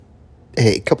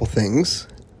Hey, couple things.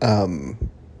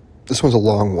 This one's a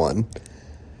long one.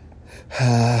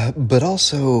 But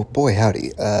also, boy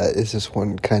howdy, is this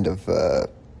one kind of,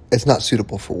 it's not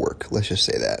suitable for work, let's just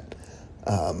say that.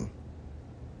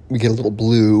 We get a little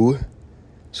blue,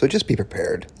 so just be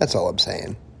prepared. That's all I'm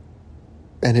saying.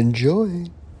 And enjoy.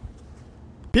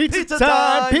 Pizza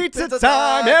time! Pizza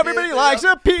time! Everybody likes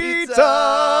a pizza!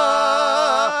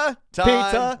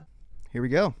 Pizza! Here we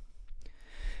go.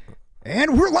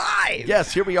 And we're live!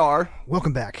 Yes, here we are.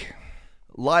 Welcome back.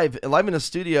 Live in the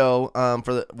studio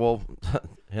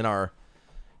in our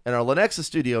Lenexa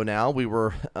studio now. We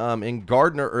were in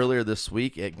Gardner earlier this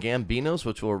week at Gambino's,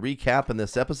 which we'll recap in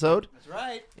this episode. That's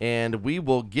right. And we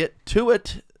will get to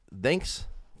it. Thanks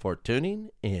for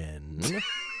tuning in.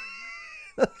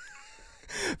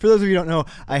 For those of you who don't know,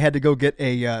 I had to go get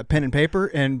a pen and paper,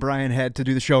 and Brian had to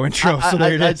do the show intro, so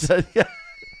there it is.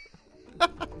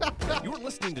 You're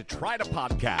listening to Try to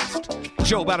Podcast, a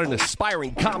show about an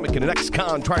aspiring comic and an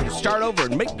ex-con trying to start over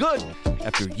and make good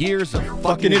after years of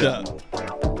fucking it up.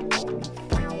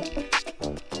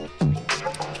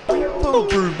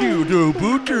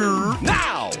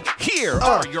 Now, here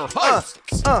are your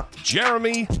hosts,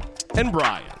 Jeremy and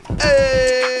Brian.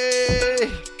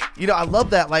 Hey! You know, I love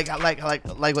that. Like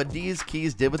what D's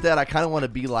Keys did with that. I kind of want to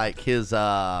be like his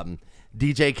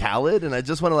DJ Khaled, and I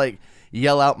just want to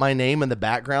yell out my name in the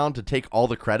background to take all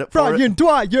the credit for Brian it.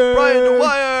 Dwyer! Brian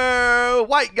Dwyer!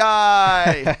 White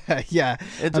guy! Yeah,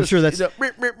 I'm sure that's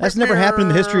never happened in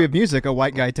the history of music, a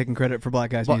white guy taking credit for black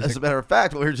guys' music. As a matter of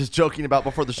fact, what we were just joking about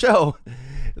before the show,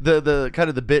 the kind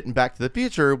of the bit in Back to the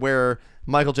Future where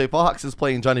Michael J. Fox is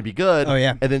playing Johnny B. Good, oh,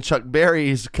 yeah. And then Chuck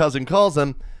Berry's cousin calls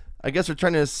him. I guess they're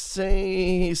trying to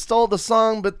say he stole the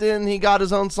song, but then he got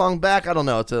his own song back. I don't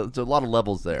know. It's a lot of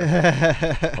levels there.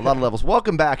 A lot of levels.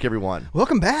 Welcome back, everyone.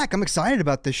 Welcome back. I'm excited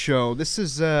about this show. This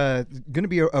is going to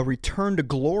be a return to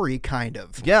glory, kind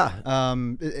of. Yeah.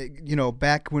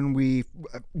 Back when we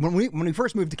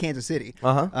first moved to Kansas City,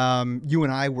 you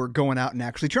and I were going out and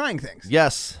actually trying things.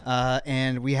 Yes.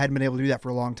 And we hadn't been able to do that for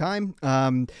a long time.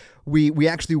 We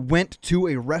actually went to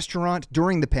a restaurant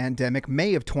during the pandemic,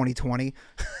 May of 2020.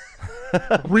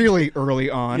 Really early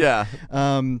on. Yeah.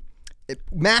 It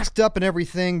masked up and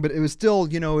everything, but it was still,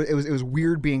 it was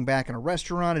weird being back in a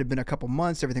restaurant. It had been a couple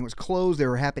months. Everything was closed. They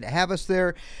were happy to have us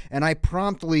there, and I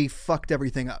promptly fucked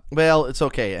everything up. Well, it's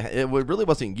okay. It really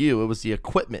wasn't you. It was the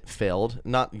equipment failed.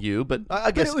 Not you, but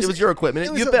I guess it was your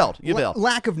equipment. You failed. You failed.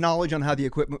 Lack of knowledge on how the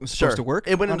equipment was supposed to work.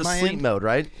 It went into sleep mode,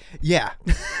 right? Yeah.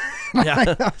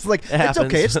 Yeah. I was like, it's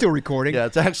okay. It's still recording. Yeah,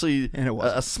 it's actually and it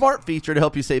a smart feature to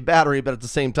help you save battery, but at the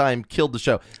same time, killed the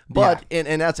show. But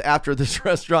and that's after this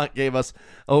restaurant gave us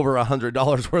over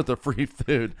 $100 worth of free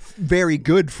food. Very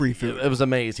good free food. It was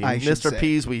amazing. Mr.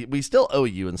 P's, we still owe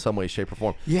you in some way, shape, or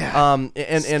form. Yeah.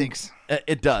 And stinks.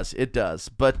 It does.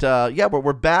 But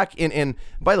we're back. And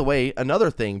by the way,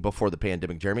 another thing before the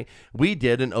pandemic, Jeremy, we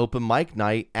did an open mic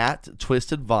night at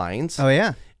Twisted Vines. Oh,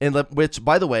 yeah. And which,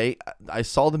 by the way, I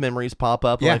saw the memories pop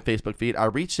up on my Facebook feed. I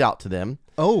reached out to them.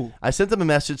 Oh. I sent them a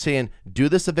message saying, do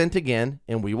this event again,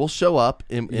 and we will show up,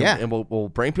 and we'll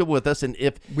bring people with us. And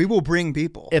if we will bring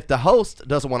people. If the host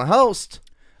doesn't want to host,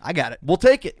 I got it. We'll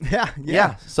take it.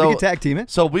 Yeah. So we can tag team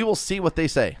it. So we will see what they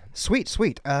say.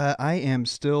 Sweet. I am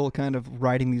still kind of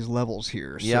riding these levels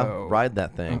here. Yeah, so. Ride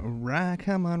that thing.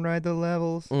 Come on, ride the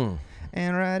levels.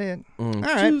 And ride it. All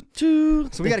right.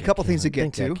 So we got a couple things to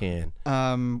get to.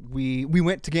 We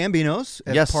went to Gambino's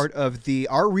as part of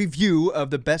our review of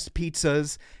the best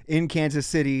pizzas in Kansas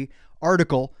City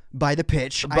article by The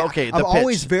Pitch. I'm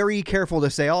always very careful to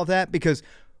say all of that because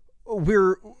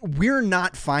we're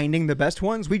not finding the best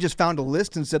ones. We just found a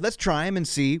list and said, let's try them and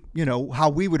see, how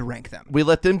we would rank them. We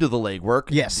let them do the legwork.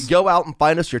 Yes. Go out and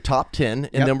find us your top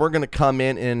 10, and then we're going to come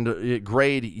in and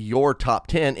grade your top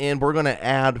 10, and we're going to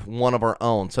add one of our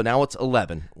own. So now it's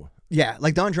 11. Yeah,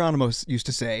 like Don Geronimo used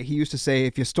to say. He used to say,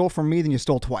 if you stole from me, then you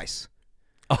stole twice.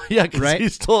 Oh, yeah, because he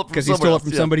stole it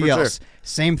from somebody else. Sure.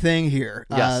 Same thing here.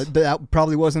 Yes. That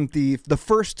probably wasn't the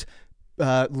first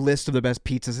list of the best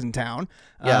pizzas in town.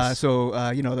 Yes. So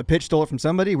the Pitch stole it from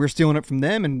somebody. We're stealing it from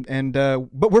them,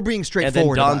 but we're being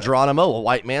straightforward. And then Don Geronimo, a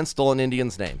white man, stole an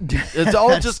Indian's name.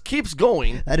 It just keeps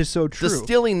going. That is so true. The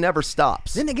stealing never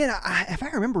stops. Then again, if I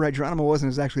remember right, Geronimo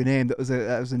wasn't his actual name. That was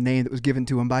a name that was given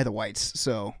to him by the whites.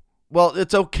 So well,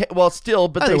 it's okay. Well, still,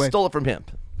 but they stole it from him.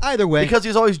 Either way, because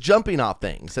he's always jumping off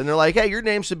things, and they're like, "Hey, your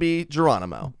name should be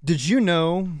Geronimo." Did you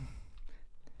know?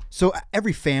 So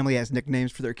every family has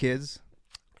nicknames for their kids.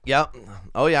 Yeah.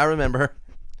 Oh, yeah, I remember.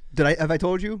 Have I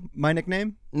told you my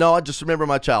nickname? No, I just remember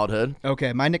my childhood.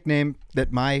 Okay, my nickname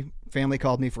that my family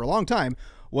called me for a long time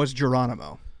was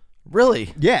Geronimo.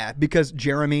 Really? Yeah, because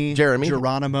Jeremy,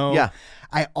 Geronimo. Yeah.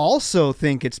 I also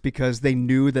think it's because they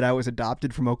knew that I was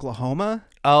adopted from Oklahoma.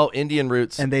 Oh, Indian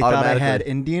roots. And they thought I had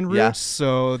Indian roots, Yeah.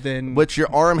 so then... Which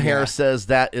your arm hair says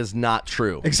that is not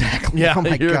true. Exactly. Yeah, Oh,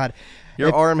 my God.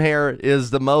 Your arm hair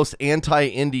is the most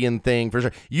anti-Indian thing for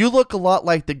sure. You look a lot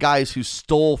like the guys who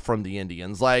stole from the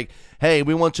Indians. Like, hey,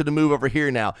 we want you to move over here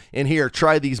now. And here,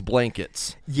 try these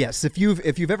blankets. Yes, if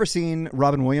you've ever seen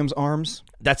Robin Williams' arms...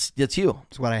 That's you.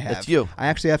 That's what I have. That's you. I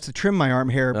actually have to trim my arm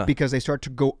hair because they start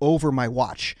to go over my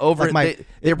watch.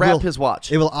 They wrap his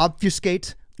watch. It will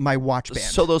obfuscate my watch band.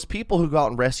 So those people who go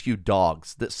out and rescue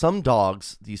dogs, that some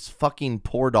dogs, these fucking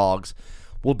poor dogs,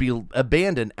 will be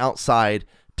abandoned outside,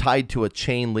 tied to a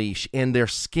chain leash, and their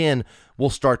skin will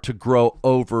start to grow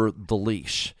over the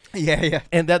leash. Yeah.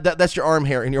 And that's your arm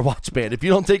hair in your watch band. If you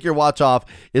don't take your watch off,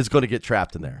 it's going to get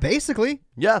trapped in there. Basically.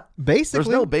 Yeah. Basically. There's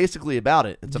no basically about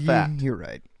it. It's a fact. You're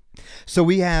right. So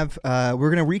we have,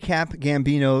 we're going to recap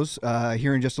Gambino's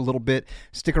here in just a little bit.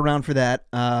 Stick around for that.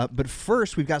 But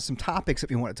first, we've got some topics that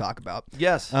we want to talk about.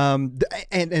 Yes.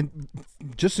 And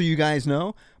just so you guys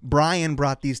know, Brian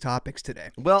brought these topics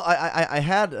today. Well, I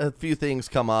had a few things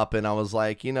come up, and I was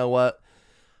like, you know what?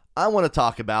 I want to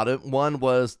talk about it. One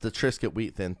was the Triscuit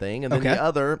wheat thin thing, and then the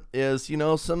other is,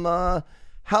 some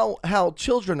how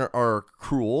children are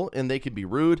cruel and they can be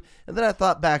rude. And then I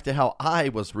thought back to how I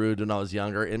was rude when I was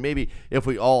younger, and maybe if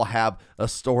we all have a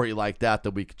story like that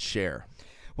we could share.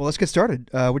 Well, let's get started.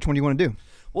 Which one do you want to do?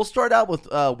 We'll start out with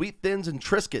wheat thins and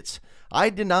Triscuits. I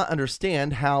did not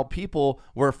understand how people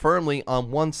were firmly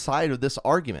on one side of this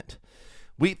argument.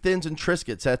 Wheat thins and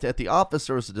Triscuits. At the office,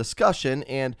 there was a discussion,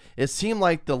 and it seemed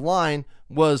like the line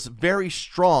was very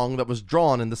strong that was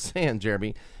drawn in the sand,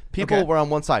 Jeremy. People were on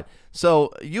one side.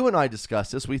 So you and I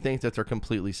discussed this. We think that they're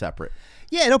completely separate.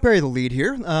 Yeah, don't bury the lead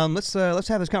here. Let's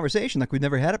have this conversation like we've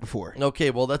never had it before. Okay,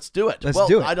 well, let's do it. Let's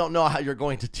do it. I don't know how you're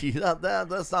going to tease that.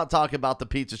 Let's not talk about the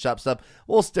pizza shop stuff.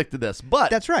 We'll stick to this. But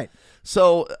that's right.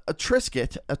 So a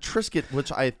Triscuit,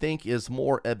 which I think is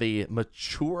more of a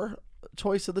mature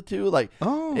choice of the two.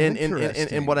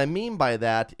 And what I mean by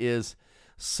that is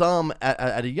some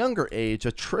at a younger age,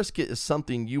 a Triscuit is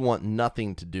something you want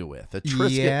nothing to do with. A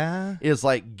Triscuit is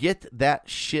like, get that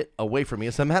shit away from me.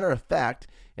 As a matter of fact,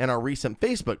 in our recent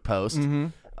Facebook post,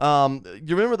 you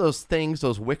remember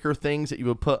those wicker things that you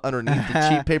would put underneath the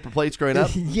cheap paper plates growing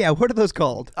up? Yeah, what are those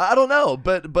called? I don't know,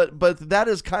 but that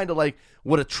is kind of like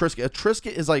what a Triscuit. A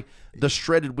Triscuit is like the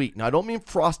shredded wheat. Now, I don't mean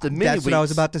frosted mini wheats. That's what I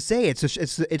was about to say. It's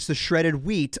the shredded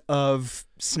wheat of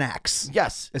snacks.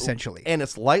 Yes, essentially, and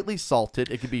it's lightly salted.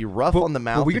 It can be rough on the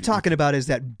mouth. But what you're talking about is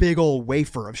that big old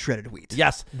wafer of shredded wheat.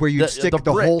 Yes, where you stick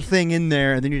the whole thing in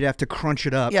there, and then you'd have to crunch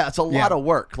it up. Yeah, it's a lot of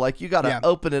work. Like, you got to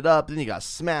open it up, then you got to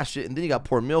smash it, and then you got to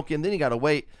pour milk in, then you got to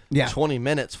wait 20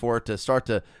 minutes for it to start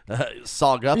to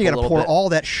sog up. You got to pour all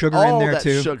that sugar in there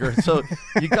too. Sugar. So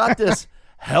you got this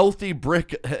healthy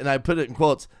brick, and I put it in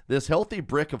quotes, this healthy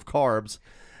brick of carbs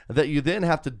that you then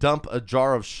have to dump a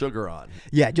jar of sugar on.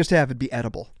 Yeah, just to have it be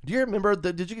edible. Do you remember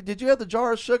did you have the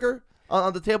jar of sugar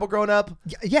on the table growing up?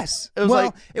 Yes. It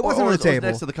was it wasn't on the table. It was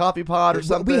next to the coffee pot or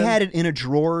something. We had it in a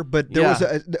drawer, but there was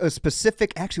a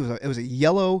specific. Actually, it was a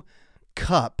yellow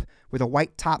cup with a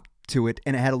white top to it,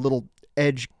 and it had a little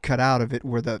edge cut out of it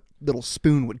where the little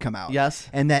spoon would come out. Yes.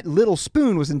 And that little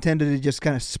spoon was intended to just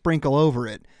kind of sprinkle over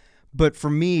it. But for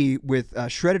me, with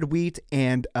shredded wheat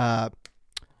and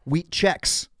wheat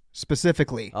checks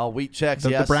specifically. Oh, wheat checks,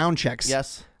 the brown checks.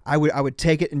 Yes. I would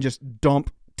take it and just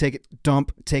dump, take it,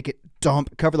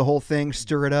 cover the whole thing,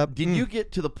 stir it up. Did you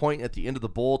get to the point at the end of the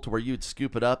bowl to where you'd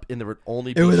scoop it up and there would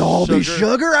only be sugar? It would all be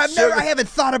sugar? I haven't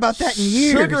thought about that in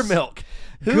years. Sugar milk.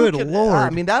 Good Lord. I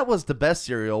mean, that was the best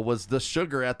cereal, was the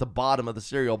sugar at the bottom of the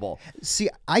cereal bowl. See,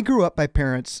 I grew up by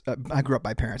parents. I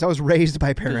was raised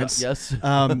by parents. Yes.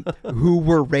 Who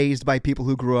were raised by people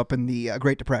who grew up in the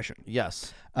Great Depression.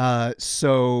 Yes.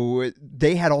 So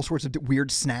they had all sorts of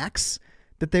weird snacks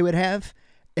that they would have.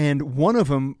 And one of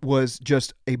them was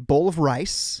just a bowl of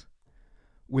rice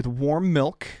with warm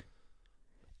milk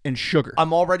and sugar.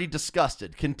 I'm already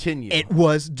disgusted. Continue. It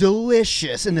was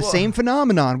delicious. And the same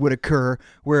phenomenon would occur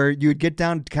where you would get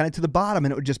down kind of to the bottom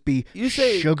and it would just be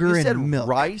sugar and milk.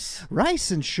 Rice?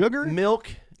 Rice and sugar? Milk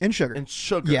and sugar. And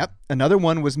sugar. Yep. Another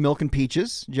one was milk and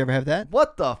peaches. Did you ever have that?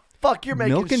 What the fuck? You're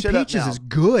making milk and shit peaches up now. is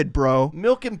good, bro.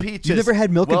 Milk and peaches. You never had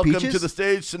milk and peaches? Welcome to the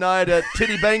stage tonight at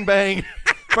Titty Bang Bang.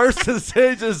 First to the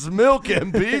stage is Milk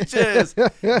and Peaches.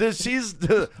 She's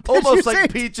almost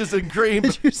like Peaches and Cream.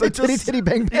 Did you say Titty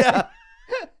Bang Bang? Yeah.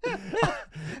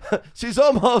 She's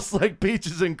almost like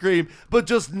Peaches and Cream, but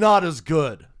just not as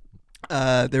good.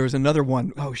 There was another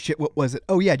one. Oh, shit. What was it?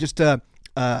 Oh, yeah. Just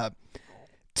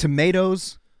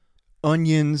tomatoes,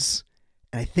 onions,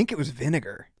 and I think it was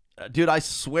vinegar. Dude, I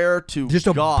swear to just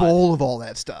a God. bowl of all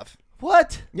that stuff.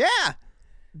 What? Yeah.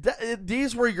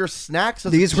 These were your snacks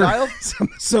as these a child?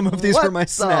 Some of these were my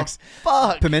snacks.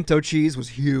 Fuck. Pimento cheese was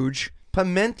huge.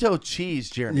 Pimento cheese,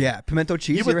 Jeremy. Yeah, pimento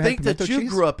cheese. You would think that you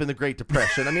grew up in the Great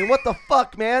Depression. I mean, what the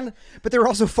fuck, man? But they were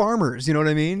also farmers, you know what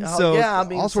I mean? So yeah, I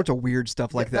mean, all sorts of weird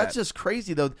stuff like that. That's just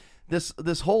crazy, though.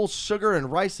 This whole sugar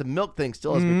and rice and milk thing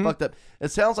still has me fucked up.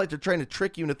 It sounds like they're trying to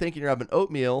trick you into thinking you're having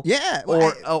oatmeal. Yeah.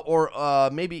 Or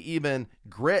maybe even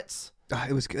grits.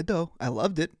 It was good, though. I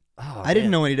loved it. Oh, I didn't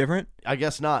know any different. I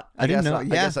guess not. I didn't know.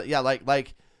 Yeah.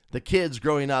 Like the kids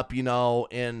growing up, in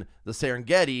the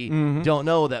Serengeti don't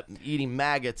know that eating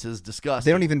maggots is disgusting.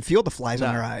 They don't even feel the flies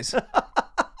on their eyes.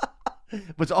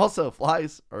 Which also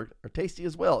flies are tasty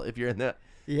as well if you're in that.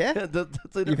 Yeah.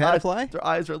 You've had a fly? Their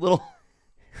eyes are little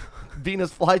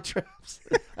Venus flytraps.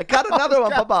 I got another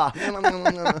one, Papa.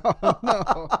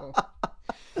 No.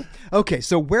 Okay,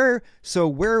 so where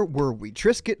were we?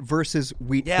 Triscuit versus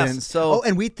Wheat Thins.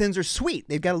 And Wheat Thins are sweet.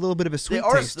 They've got a little bit of a sweet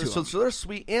taste to them. So they're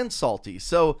sweet and salty.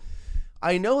 So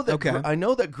I know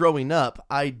that growing up,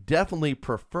 I definitely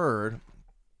preferred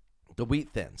the Wheat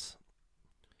Thins.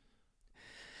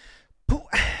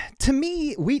 To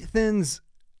me, Wheat Thins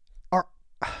are.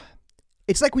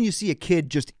 It's like when you see a kid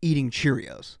just eating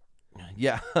Cheerios.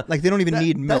 Yeah. Like they don't even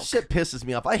need milk. That shit pisses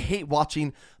me off. I hate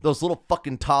watching those little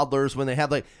fucking toddlers when they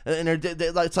have and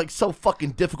it's like so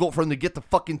fucking difficult for them to get the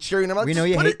fucking Cheerio. And I'm like, we know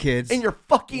you hate kids. In your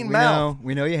fucking mouth.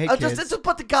 We know you hate kids. Just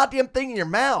put the goddamn thing in your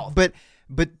mouth. But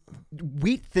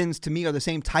Wheat Thins to me are the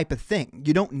same type of thing.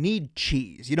 You don't need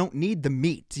cheese. You don't need the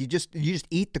meat. You just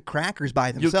eat the crackers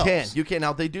by themselves. You can.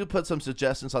 Now they do put some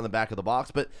suggestions on the back of the box,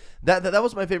 but that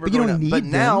was my favorite. But you don't need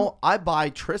them. Now I buy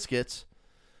Triscuits.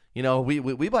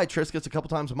 We buy Triscuits a couple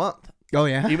times a month. Oh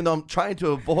yeah. Even though I'm trying to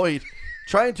avoid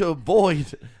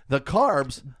the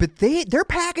carbs. But their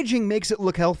packaging makes it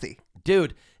look healthy.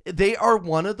 Dude, they are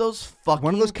one of those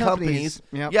companies.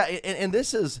 Yep. Yeah, and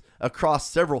this is across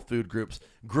several food groups.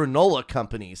 Granola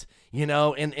companies, and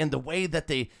the way that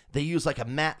they use like a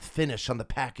matte finish on the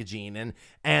packaging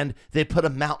and they put a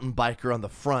mountain biker on the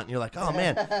front. And you're like, oh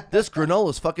man, this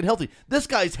granola is fucking healthy. This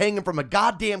guy's hanging from a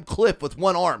goddamn cliff with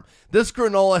one arm. This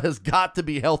granola has got to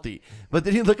be healthy. But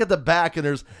then you look at the back and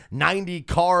there's 90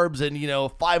 carbs and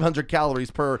 500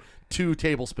 calories per 2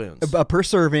 tablespoons per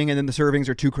serving, and then the servings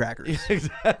are 2 crackers.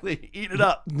 Exactly. Eat it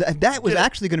up. That was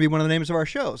actually going to be one of the names of our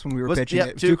shows when we were pitching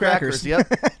it. 2 crackers.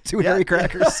 Yep. 2 hairy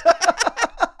crackers.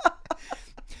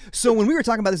 So when we were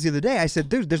talking about this the other day, I said,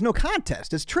 dude, there's no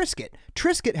contest. It's Triscuit.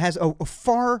 Triscuit has a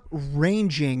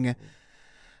far-ranging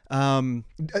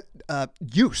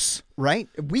use, right?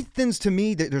 Wheat Thins, to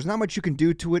me, there's not much you can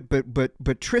do to it, but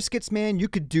Triscuits, man, you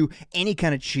could do any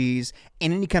kind of cheese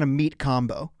and any kind of meat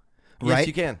combo. Right? Yes,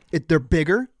 you can. They're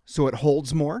bigger, so it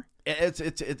holds more. It's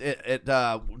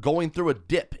going through a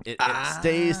dip. It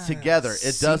stays together.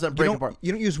 It doesn't break apart.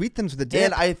 You don't use Wheat Thins with a dip.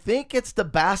 And I think it's the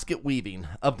basket weaving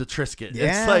of the Triscuit.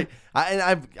 Yeah. It's like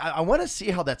I want to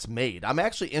see how that's made. I'm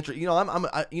actually interested. You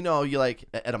like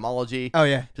etymology. Oh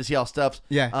yeah. To see how stuff's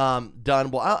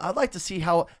done. Well, I'd like to see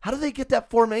how do they get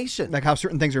that formation? Like how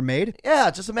certain things are made.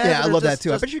 Yeah, just imagine. Yeah, I love that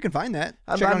too. I bet you can find that.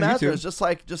 Check it on YouTube. It's just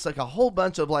like a whole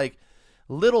bunch of like.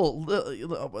 The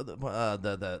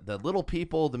little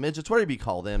people, the midgets, whatever you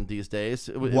call them these days,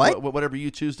 whatever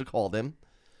you choose to call them.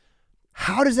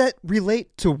 How does that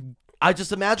relate to? I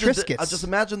just imagine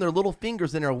Triscuits? Their little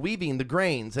fingers in there weaving the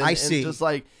grains. And, I see.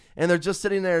 And they're just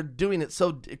sitting there doing it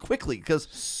so quickly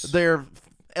because they're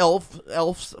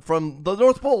elves from the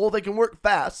North Pole. They can work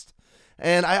fast.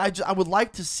 And I would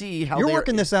like to see how you're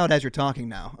working this out as you're talking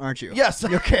now, aren't you? Yes.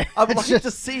 Okay. I would like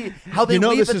to see how they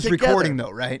weave this it is together. Recording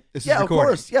though, right? This is recording. Of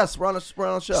course. Yes, we're on a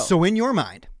show. So in your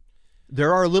mind,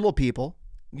 there are little people.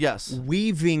 Yes.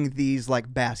 Weaving these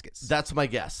like baskets. That's my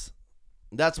guess.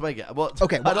 Well,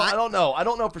 okay. Well, I don't know. I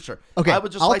don't know for sure. Okay. I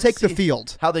would just I'll like take to the see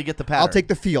field. How they get the pattern. I'll take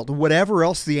the field. Whatever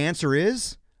else the answer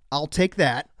is, I'll take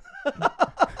that.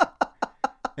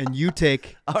 And you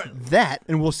take that,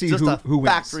 and we'll see who wins.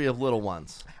 Factory of little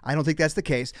ones. I don't think that's the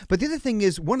case. But the other thing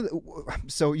is,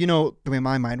 the way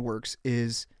my mind works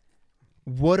is,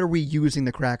 what are we using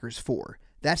the crackers for?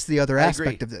 That's the other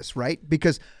aspect of this, right?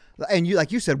 Because, and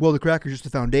like you said, well, the cracker's just the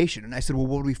foundation. And I said, well,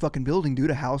 what are we fucking building, dude?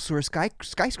 A house or a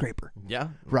skyscraper? Yeah.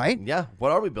 Right? Yeah.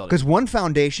 What are we building? Because one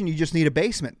foundation, you just need a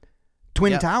basement.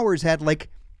 Twin Towers had like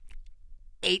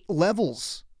 8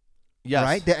 levels. Yes.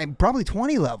 Right? Probably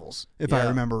 20 levels, if I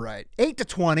remember right. 8 to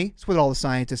 20. That's what all the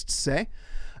scientists say.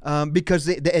 Because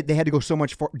they had to go so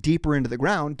much deeper into the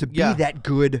ground to be that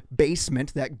good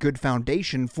basement, that good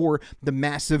foundation for the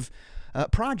massive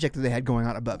project that they had going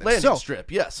on above it. Landing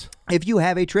strip, yes. If you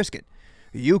have a Triscuit,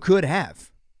 you could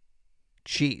have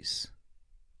cheese,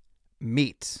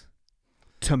 meat,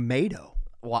 tomato.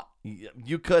 What?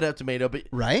 You could have tomato, but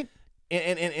right?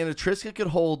 And a Triscuit could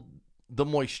hold the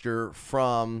moisture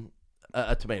from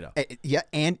a tomato. Yeah,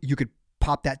 and you could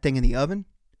pop that thing in the oven.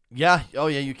 Yeah. Oh,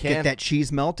 yeah. You can get that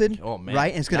cheese melted. Oh man.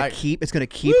 Right, and it's gonna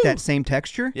keep that same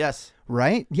texture. Yes.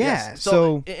 Right. Yeah. Yes.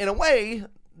 So in a way,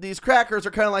 these crackers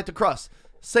are kind of like the crust,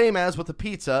 same as with the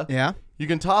pizza. Yeah. You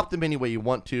can top them any way you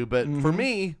want to, but for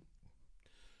me,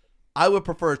 I would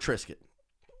prefer a Triscuit.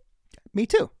 Me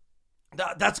too.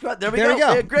 That's good. There we go.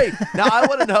 Yeah, great. Now I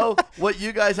want to know what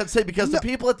you guys have to say because the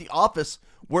people at the office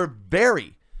were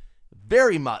very,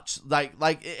 very much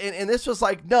like, and this was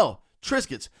like, no,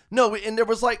 Triscuits. No, and there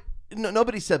was like,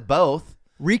 nobody said both.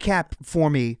 Recap for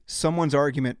me someone's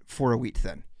argument for a wheat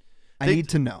thin. I need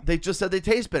to know. They just said they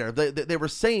taste better. They were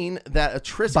saying that a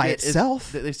Triscuit by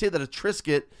itself. They say that a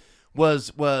Triscuit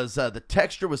was the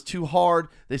texture was too hard.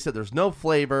 They said there's no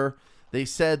flavor. They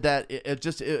said that it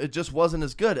just wasn't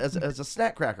as good as a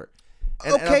snack cracker.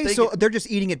 So they're just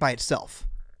eating it by itself.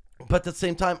 But at the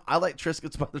same time, I like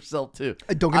Triscuits by themselves too.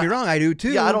 Don't get me wrong, I do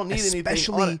too. Yeah, I don't need anything on it.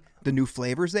 Especially the new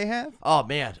flavors they have. Oh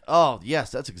man. Oh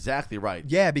yes, that's exactly right.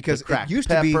 Yeah, because it used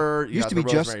to be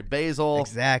rosemary, basil.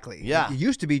 Exactly. Yeah. It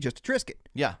used to be just a Triscuit.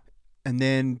 Yeah. And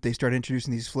then they started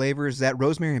introducing these flavors. That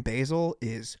rosemary and basil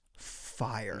is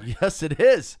fire. Yes, it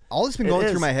is. All that's been going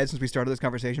through my head since we started this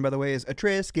conversation, by the way, is a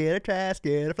Triscuit, a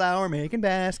Trascuit, a flour making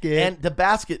basket. And the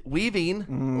basket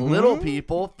weaving Little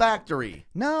People Factory.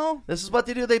 No. This is what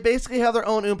they do. They basically have their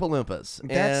own Oompa Loompas.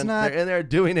 They're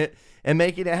doing it and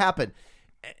making it happen.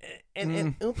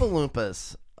 And Oompa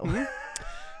Loompas.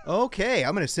 Okay,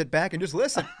 I'm going to sit back and just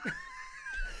listen.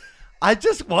 I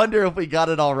just wonder if we got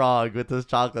it all wrong with this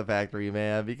chocolate factory,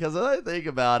 man. Because when I think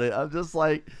about it, I'm just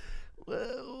like,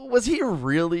 was he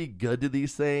really good to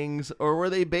these things, or were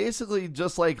they basically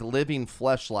just like living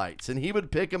fleshlights? And he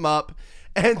would pick them up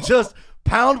and just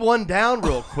pound one down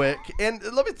real quick. And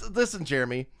listen,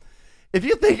 Jeremy. If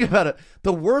you think about it,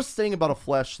 the worst thing about a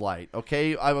fleshlight,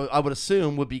 okay, I would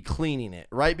assume would be cleaning it,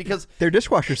 right? Because they're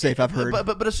dishwasher safe, I've heard.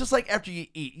 But it's just like after you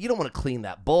eat, you don't want to clean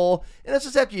that bowl, and it's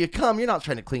just after you come, you're not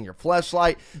trying to clean your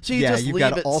fleshlight, so you just you've leave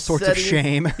got it all sorts of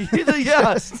shame. you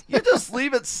just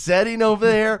leave it setting over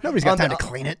there. Nobody's got time to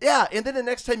clean it. Yeah, and then the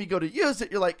next time you go to use it,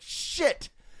 you're like, shit,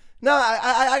 no,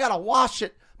 I gotta wash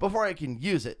it before I can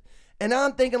use it. And now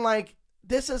I'm thinking like,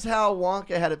 this is how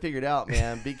Wonka had it figured out,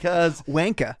 man, because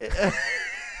Wonka.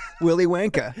 Willy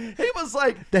Wonka. He was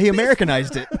like... That he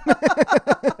Americanized it.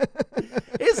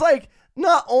 It's like,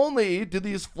 not only do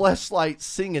these fleshlights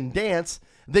sing and dance,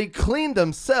 they clean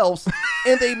themselves,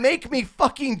 and they make me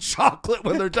fucking chocolate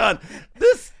when they're done.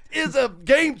 This is a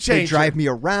game changer. They drive me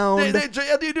around. They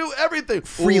do everything.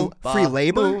 Free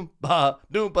labor. Oompa,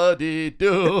 doompa dee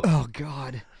doo. Oh,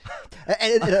 God.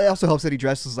 And it also helps that he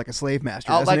dresses like a slave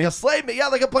master. Like a slave, yeah,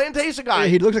 like a plantation guy.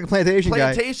 He looks like a plantation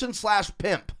guy.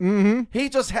 Plantation/pimp. Mm-hmm. He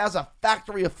just has a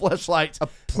factory of fleshlights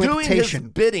doing his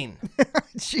bidding.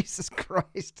 Jesus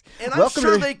Christ. And I'm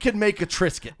sure they could make a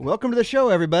Triscuit. Welcome to the show,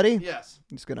 everybody. Yes.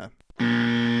 I'm just going to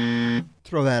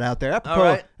throw that out there.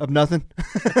 Apropos of nothing.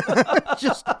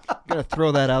 Just going to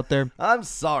throw that out there. I'm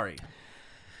sorry.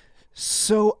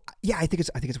 So, yeah, I think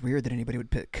it's weird that anybody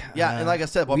would pick. Yeah, and like I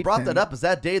said, what brought that up is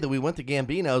that day that we went to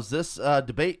Gambino's, this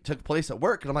debate took place at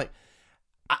work, and I'm like,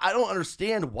 I don't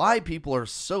understand why people are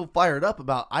so fired up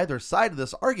about either side of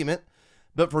this argument,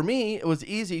 but for me, it was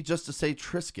easy just to say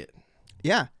Triscuit.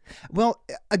 Yeah. Well,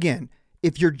 again,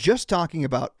 if you're just talking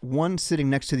about one sitting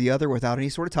next to the other without any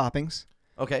sort of toppings,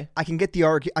 okay, I can get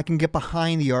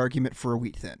behind the argument for a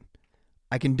wheat thin.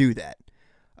 I can do that.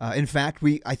 In fact,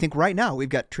 I think right now we've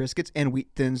got Triscuits and wheat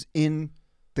thins in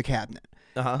the cabinet.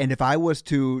 Uh-huh. And if I was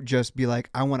to just be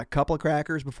like, I want a couple of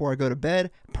crackers before I go to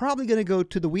bed, probably going to go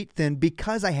to the wheat thin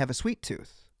because I have a sweet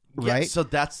tooth, right? Yeah, so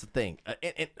that's the thing. But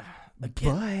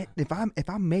if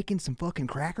I'm making some fucking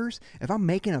crackers, if I'm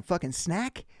making a fucking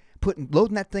snack,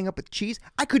 loading that thing up with cheese,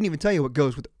 I couldn't even tell you what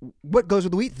goes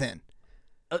with the wheat thin.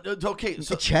 Okay,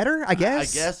 so cheddar, I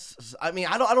guess. I mean,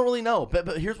 I don't really know,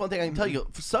 but here's one thing I can tell you: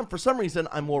 for some reason,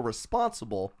 I'm more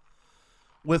responsible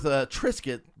with a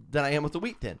Triscuit than I am with a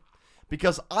wheat thin,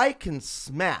 because I can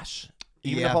smash.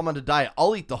 Even if I'm on a diet,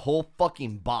 I'll eat the whole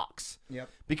fucking box. Yep.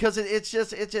 Because it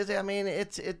just. I mean,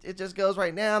 it just goes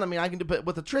right down. I mean, I can do, but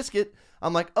with a Triscuit,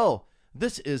 I'm like, oh,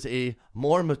 this is a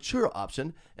more mature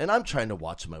option, and I'm trying to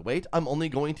watch my weight. I'm only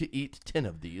going to eat 10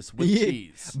 of these with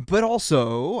cheese. But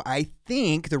also, I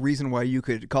think the reason why you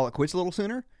could call it quits a little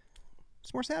sooner,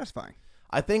 it's more satisfying.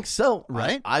 I think so.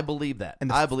 Right? I believe that. And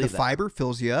the fiber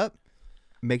fills you up.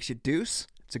 makes you deuce.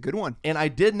 It's a good one. And I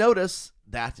did notice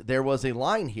that there was a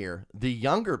line here. The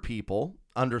younger people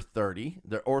under 30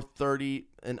 or 30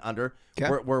 and under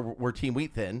were Team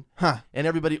Wheat Thin. Huh. And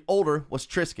everybody older was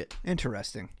Triscuit.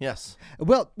 Interesting. Yes.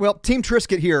 Well, Team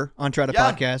Triscuit here on Try to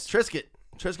Podcast.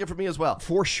 Triscuit for me as well.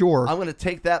 For sure. I'm going to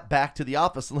take that back to the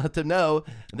office and let them know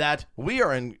that we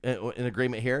are in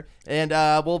agreement here. And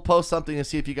we'll post something and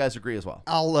see if you guys agree as well.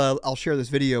 I'll share this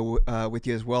video with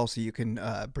you as well so you can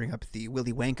bring up the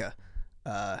Willy Wonka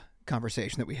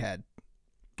conversation that we had.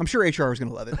 I'm sure HR is going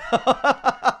to love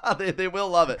it. They will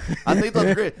love it. I think they'll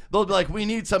agree. They'll be like, we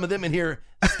need some of them in here.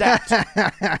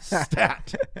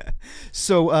 Stat.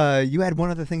 So you had one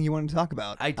other thing you wanted to talk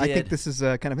about. I did. I think this is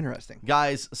kind of interesting.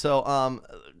 Guys, so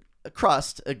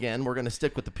crust, again, we're going to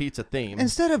stick with the pizza theme.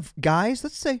 Instead of guys,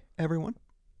 let's say everyone.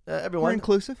 Everyone. We're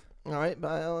inclusive. All right.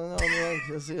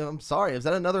 I'm sorry. Is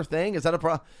that another thing? Is that a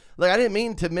problem? Like, I didn't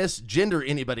mean to misgender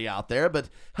anybody out there, but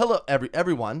hello,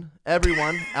 everyone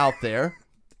out there.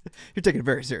 You're taking it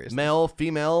very serious. Male,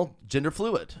 female, gender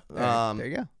fluid. There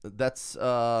you go. That's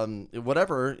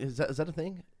whatever. Is that a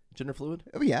thing? Gender fluid?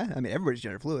 Oh, yeah. I mean, everybody's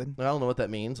gender fluid. I don't know what that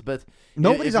means, but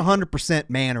nobody's 100%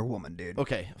 man or woman, dude.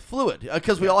 Okay, fluid,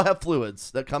 because we all have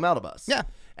fluids that come out of us. Yeah.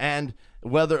 And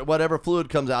whatever fluid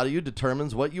comes out of you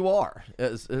determines what you are.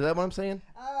 Is that what I'm saying?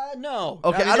 No.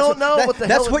 Okay, I don't know what the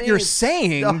hell that's it what means. you're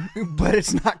saying, but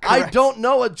it's not correct. I don't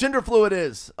know what gender fluid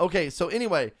is. Okay, so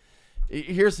anyway,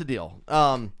 here's the deal.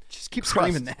 Just keep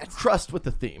screaming that. Crust with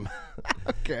the theme.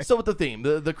 Okay. So with the theme,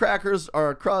 the crackers are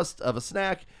a crust of a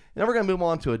snack. Now we're going to move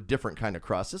on to a different kind of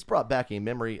crust. This brought back a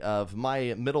memory of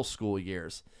my middle school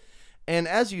years. And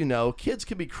as you know, kids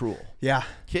can be cruel. Yeah.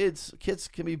 Kids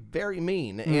can be very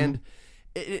mean. And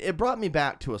it brought me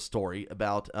back to a story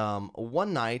about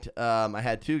one night. I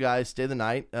had two guys stay the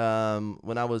night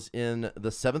when I was in the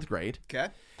 7th grade. Okay.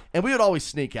 And we would always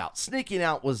sneak out. Sneaking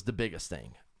out was the biggest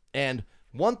thing. And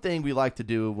one thing we like to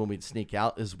do when we'd sneak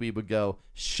out is we would go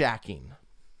shacking.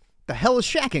 The hell is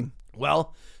shacking?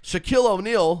 Well, Shaquille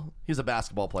O'Neal, he's a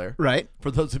basketball player. Right. For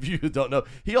those of you who don't know,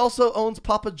 he also owns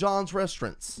Papa John's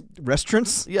restaurants.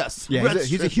 Restaurants? Yes. Yeah,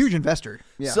 he's a huge investor.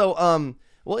 Yeah. So,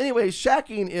 well, anyway,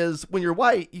 shacking is when you're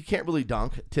white, you can't really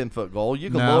dunk 10-foot goal. You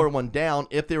can lower one down.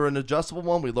 If they were an adjustable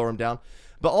one, we lower them down.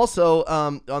 But also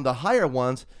on the higher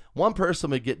ones, one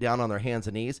person would get down on their hands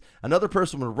and knees. Another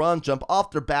person would run, jump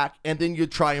off their back, and then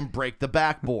you'd try and break the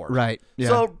backboard. Right. Yeah.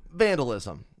 So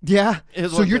vandalism. Yeah.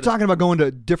 So you're talking about going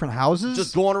to different houses?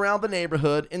 Just going around the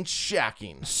neighborhood and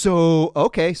shacking. So,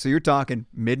 okay. So you're talking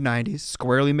mid-90s,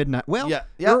 squarely mid-90s. Well,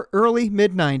 yeah. Early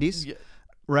mid-90s, yeah.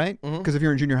 Right? Because if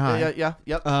you're in junior high. Yeah.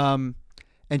 Yep.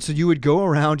 And so you would go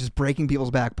around just breaking people's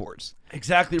backboards.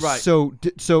 Exactly right. So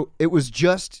it was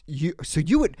just you. So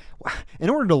you would, in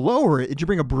order to lower it, did you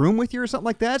bring a broom with you or something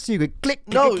like that? So you could click.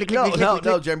 No, click.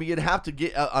 Jeremy. You'd have to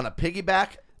get on a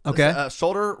piggyback. Okay. A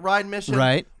shoulder ride mission.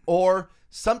 Right. Or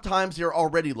sometimes you're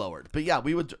already lowered. But yeah,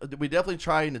 we definitely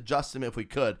try and adjust them if we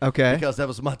could. Okay. Because that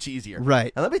was much easier.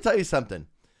 Right. And let me tell you something.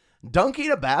 Dunking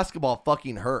a basketball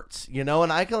fucking hurts, you know,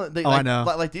 and I know.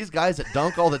 Like these guys that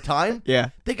dunk all the time. Yeah,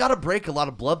 they got to break a lot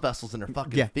of blood vessels in their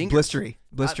fucking fingers. Blistery.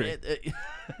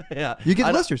 Yeah, you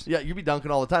get blisters. Yeah, you be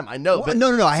dunking all the time. I know. Well, but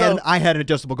no. I had an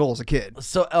adjustable goal as a kid.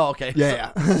 So okay.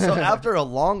 Yeah. So after a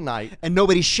long night, and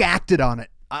nobody shacked it on it.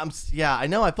 I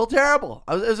know. I feel terrible.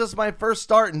 It was just my first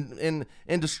start in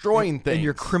destroying things in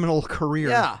your criminal career.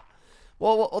 Yeah.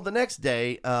 Well, the next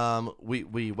day,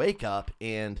 we wake up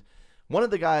and one of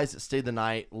the guys that stayed the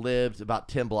night lived about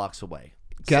 10 blocks away.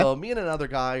 Okay. So me and another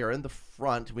guy are in the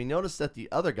front. We notice that the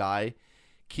other guy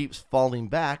keeps falling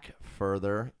back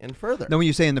further and further. Now, when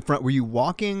you say in the front, were you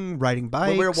walking, riding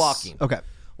bikes? Well, we were walking. Okay.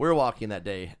 We were walking that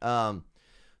day.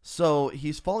 So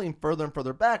he's falling further and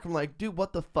further back. I'm like, dude,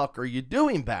 what the fuck are you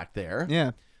doing back there?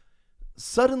 Yeah.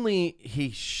 Suddenly,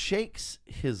 he shakes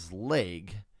his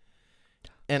leg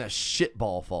and a shit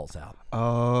ball falls out.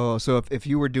 Oh, so if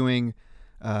you were doing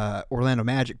Orlando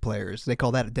Magic players, they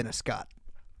call that a Dennis Scott.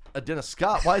 A Dennis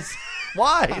Scott? Why?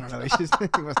 Why? I don't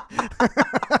know.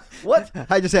 What?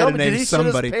 I just had to name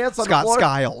somebody. Scott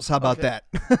Skiles. How about that?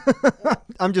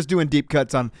 I'm just doing deep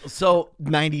cuts on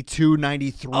 92,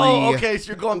 93. Oh, okay. So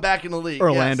you're going back in the league.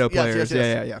 Orlando players.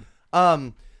 Yes. Yeah.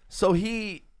 So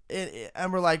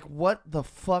and we're like, what the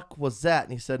fuck was that?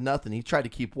 And he said nothing. He tried to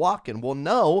keep walking. Well,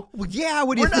 no. Well, yeah.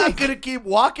 What do you think? We're not going to keep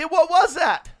walking. What was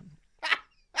that?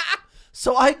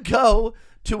 So I go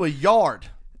to a yard.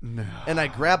 No. And I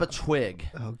grab a twig.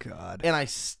 Oh, God. And I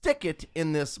stick it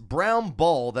in this brown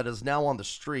bowl that is now on the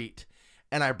street.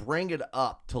 And I bring it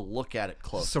up to look at it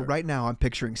closer. So right now I'm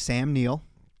picturing Sam Neill,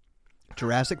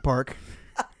 Jurassic Park.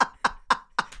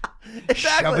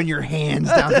 shoving your hands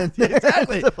down in there.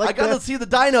 Exactly. I got to see the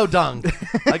dino dung.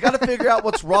 I got to figure out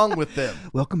what's wrong with them.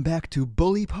 Welcome back to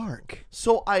Bully Park.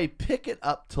 So I pick it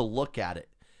up to look at it.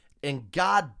 And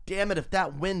God damn it, if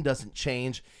that wind doesn't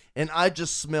change and I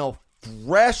just smell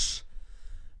fresh,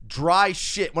 dry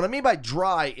shit. What I mean by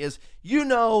dry is,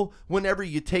 whenever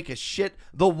you take a shit,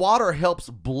 the water helps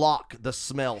block the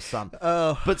smell some.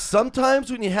 But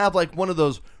sometimes when you have like one of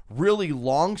those really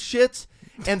long shits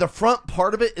and the front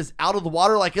part of it is out of the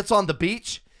water, like it's on the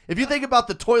beach. If you think about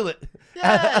the toilet, you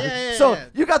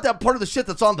got that part of the shit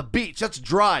that's on the beach, that's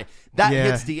dry. That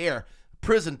hits the air.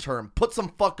 Prison term. Put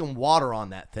some fucking water on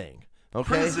that thing. Okay?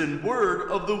 Prison word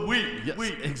of the week. Yes,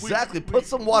 exactly. Put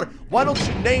some water. Why don't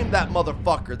you name that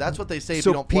motherfucker? That's what they say if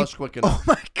you don't flush quick enough. Oh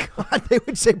my God. They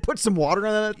would say put some water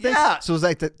on that thing? Yeah. So is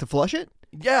that to flush it?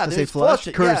 Yeah, they say flush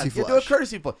it. Courtesy flush. You do a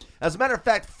courtesy flush. As a matter of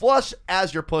fact, flush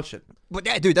as you're pushing. But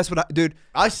yeah, dude, that's what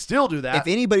I still do that. If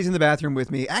anybody's in the bathroom with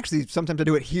me, actually, sometimes I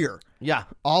do it here. Yeah.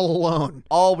 All alone.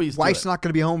 Always do Wife's it. not going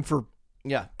to be home for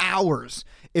hours.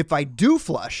 If I do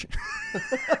flush,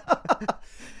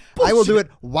 I will do it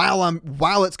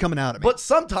while it's coming out of me. But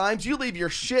sometimes you leave your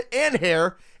shit and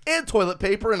hair and toilet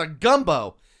paper in a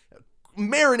gumbo,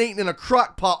 marinating in a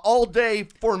crock pot all day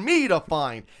for me to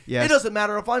find. Yes. It doesn't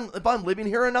matter if I'm living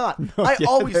here or not. I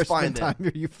always find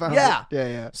them. You found Yeah. it.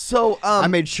 Yeah. So I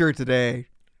made sure today.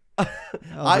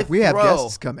 We have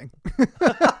guests coming.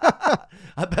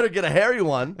 I better get a hairy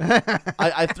one.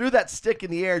 I threw that stick in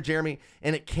the air, Jeremy,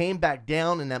 and it came back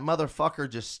down, and that motherfucker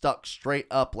just stuck straight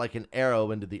up like an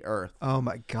arrow into the earth. Oh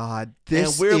my God.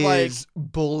 This is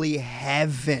bully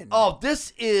heaven. Oh,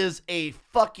 this is a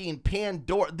fucking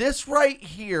Pandora. This right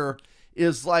here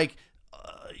is like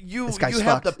you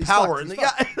have the power.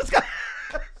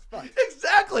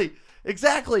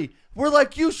 Exactly. We're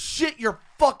like, you shit your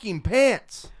fucking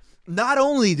pants. Not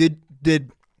only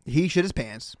did he shit his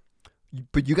pants,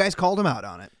 but you guys called him out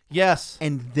on it. Yes.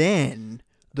 And then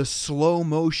the slow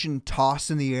motion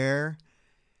toss in the air.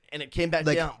 And it came back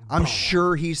down. I'm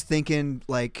sure he's thinking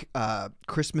like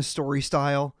Christmas Story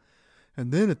style.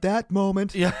 And then at that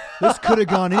moment, this could have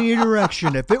gone any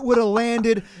direction. If it would have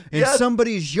landed in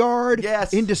somebody's yard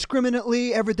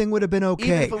indiscriminately, everything would have been okay.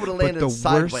 Even if it would have landed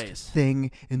sideways. Worst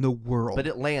thing in the world. But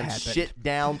it lands happened. Shit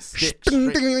down, stick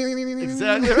straight.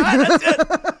 Exactly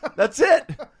right. That's it.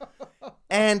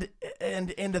 And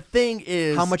the thing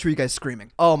is, how much were you guys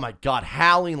screaming? Oh my God,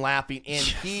 howling, laughing, and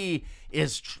he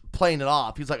is playing it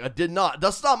off. He's like, I did not.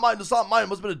 That's not mine. That's not mine. It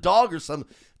must have been a dog or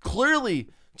something. Clearly,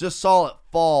 just saw it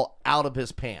fall out of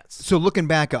his pants. So looking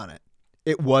back on it,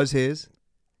 it was his.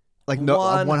 Like no,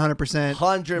 100%.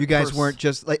 100%. You guys weren't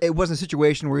just like, it wasn't a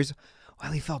situation where he's.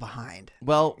 Well, he fell behind.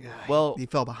 Well, he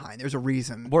fell behind. There's a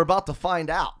reason. We're about to find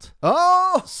out.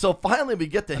 Oh, so finally we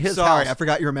get to his house. Sorry, I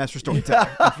forgot you're a master storyteller.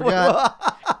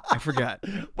 I forgot.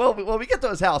 Well, we get to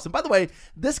his house, and by the way,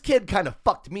 this kid kind of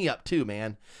fucked me up too,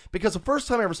 man. Because the first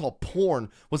time I ever saw porn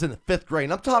was in the 5th grade.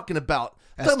 And I'm talking about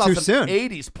some soon.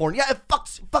 80s porn. Yeah, it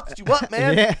fucks you up,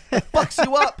 man. It fucks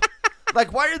you up.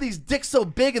 Like, why are these dicks so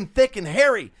big and thick and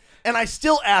hairy? And I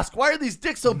still ask, why are these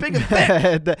dicks so big and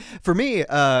thick? For me,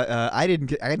 I didn't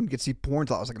get to see porn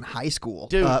until I was like in high school.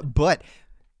 Dude. But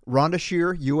Rhonda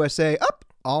Shear, USA, up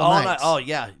all night. Oh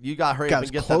yeah, you got to hurry up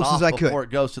and get that off before it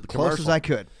goes to the commercial. Close as I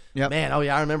could. Yep. Man, oh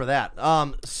yeah, I remember that. Do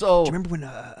you remember when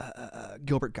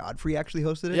Gilbert Godfrey actually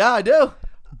hosted it? Yeah, I do.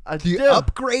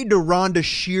 Upgrade to Rhonda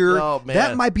Shear, oh, man.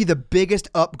 that might be the biggest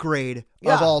upgrade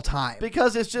of all time.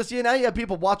 Because it's just, you have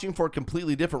people watching for a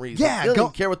completely different reason. Yeah, they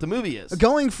don't care what the movie is.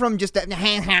 Going from just that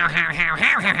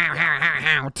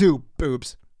to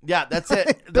boobs. Yeah, that's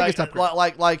it. Biggest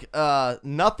upgrade. Like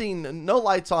nothing, no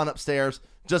lights on upstairs,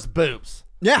 just boobs.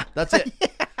 Yeah, that's it.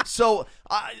 So,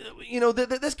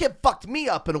 this kid fucked me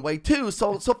up in a way too.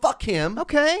 So fuck him.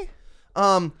 Okay.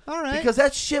 All right. Because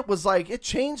that shit was like, it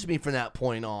changed me from that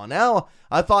point on. Now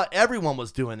I thought everyone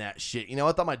was doing that shit.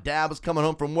 I thought my dad was coming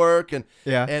home from work and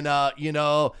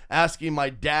asking my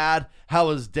dad how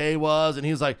his day was, and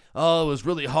he was like, "Oh, it was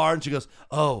really hard." And she goes,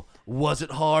 "Oh, was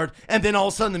it hard?" And then all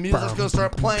of a sudden the music's gonna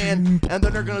start playing, and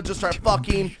then they're gonna just start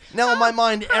fucking. Now in my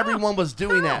mind, everyone was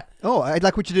doing that. Oh, I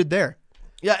like what you did there.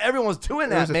 Yeah, everyone was doing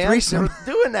that, man. Threesome.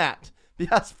 They were doing that.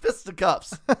 Yes,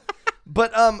 fisticuffs.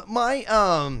 But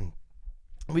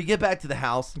we get back to the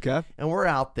house, and we're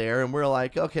out there, and we're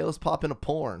like, okay, let's pop into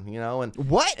porn, and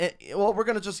what? Well, we're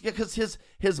gonna just because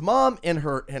his mom and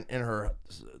her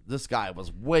this guy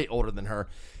was way older than her.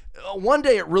 One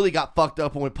day it really got fucked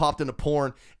up when we popped into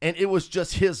porn, and it was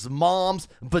just his mom's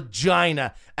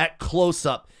vagina at close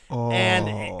up. Oh.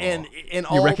 And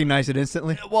you recognize it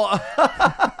instantly? Well,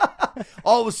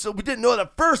 all of a sudden, we didn't know it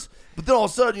at first, but then all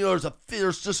of a sudden,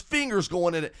 there's just fingers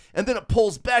going in it. And then it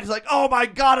pulls back. It's like, oh my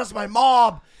God, it's my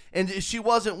mom. And she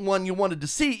wasn't one you wanted to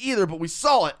see either, but we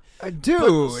saw it.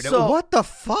 Dude, what the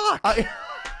fuck?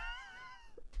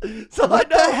 What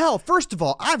the hell? First of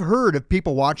all, I've heard of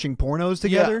people watching pornos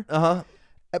together. Yeah,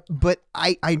 but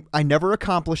I never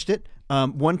accomplished it.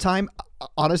 One time,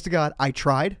 honest to God, I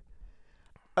tried.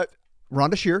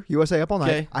 Rhonda Shear, USA Up All Night.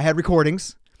 Okay. I had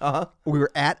recordings. Uh-huh. We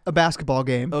were at a basketball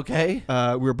game. Okay.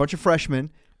 We were a bunch of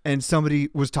freshmen, and somebody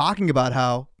was talking about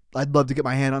how I'd love to get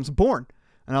my hand on some porn.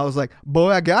 And I was like, boy,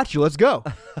 I got you. Let's go.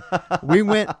 We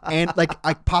went, and like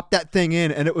I popped that thing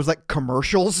in, and it was like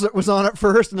commercials that was on at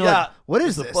first. And they're like, what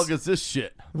is this? What the fuck is this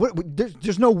shit?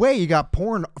 There's no way you got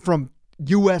porn from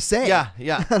USA.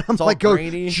 Yeah. And I'm like,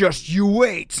 just you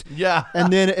wait. Yeah.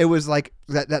 And then it was like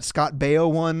that Scott Baio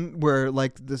one where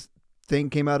like this thing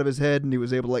came out of his head and he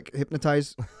was able to like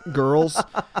hypnotize girls.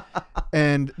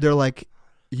 And they're like,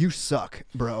 you suck,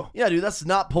 bro. Yeah, dude, that's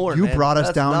not porn. You man. brought us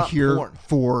That's down not here porn.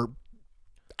 for,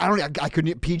 I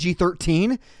couldn't,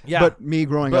 PG-13. Yeah. But me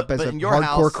growing up as a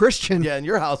hardcore Christian. Yeah, in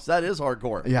your house, that is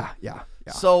hardcore. Yeah.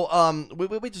 So,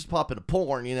 we just pop into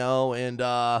porn, and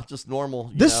just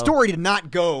normal. This story did not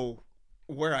go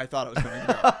where I thought it was going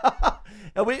to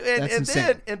go.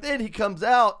 and then he comes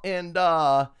out and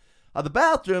the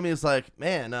bathroom. He's like,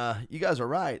 "Man, you guys are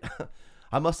right.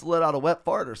 I must have let out a wet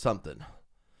fart or something."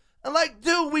 I'm like,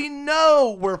 dude, we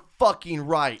know we're fucking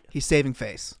right. He's saving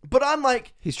face. But I'm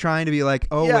like... He's trying to be like,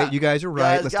 wait, you guys are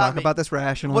right. Let's talk about this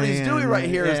rationally. What he's doing right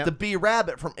here is the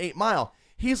B-Rabbit from 8 Mile.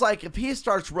 He's like, if he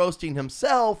starts roasting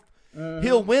himself,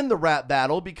 he'll win the rap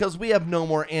battle because we have no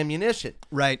more ammunition.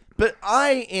 Right. But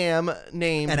I am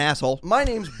named... An asshole. My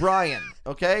name's Brian,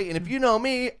 okay? And if you know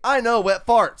me, I know wet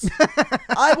farts.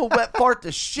 I will wet fart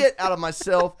the shit out of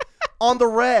myself on the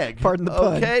reg. Pardon the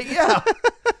pun. Okay? Yeah.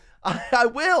 I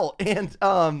will. And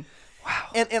wow.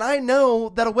 And I know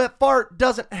that a wet fart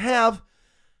doesn't have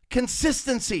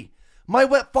consistency. My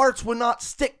wet farts would not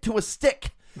stick to a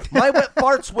stick. My wet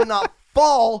farts would not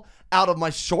fall out of my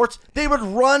shorts. They would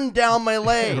run down my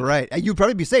leg. Right. You'd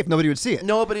probably be safe. Nobody would see it.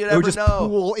 Nobody would ever know. It would just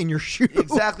pool in your shoe.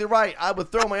 Exactly right. I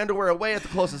would throw my underwear away at the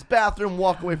closest bathroom,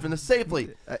 walk away from this safely.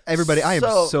 Everybody, I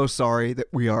am so sorry that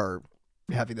we are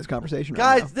having this conversation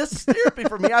guys, right now. This is therapy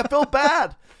for me. I feel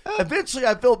bad. Eventually,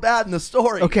 I feel bad in the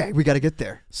story. Okay, we got to get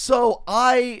there. So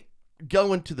I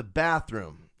go into the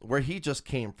bathroom where he just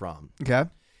came from. Okay.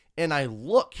 And I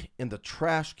look in the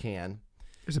trash can.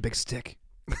 There's a big stick.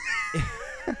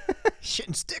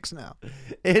 Shitting sticks now.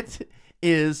 It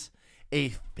is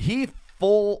he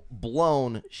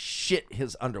full-blown shit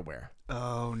his underwear.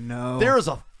 Oh, no. There is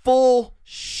a full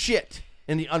shit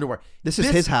in the underwear. This is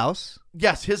his house?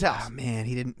 Yes, his house. Oh, man,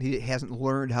 he hasn't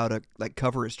learned how to like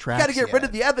cover his tracks. You got to get rid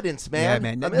of the evidence, man. Yeah,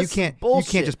 man. I mean, you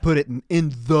can't just put it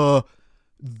in the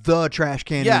trash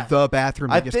can in the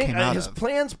bathroom. I think his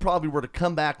plans probably were to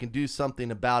come back and do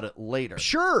something about it later.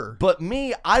 Sure. But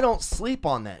me, I don't sleep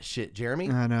on that shit,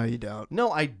 Jeremy. I know you don't.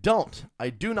 No, I don't. I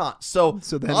do not. So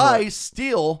then I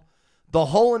steal the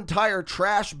whole entire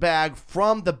trash bag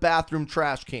from the bathroom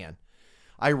trash can.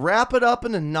 I wrap it up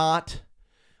in a knot.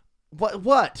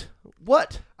 What?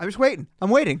 I'm just waiting. I'm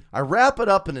waiting. I wrap it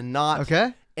up in a knot.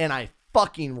 Okay. And I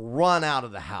fucking run out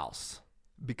of the house.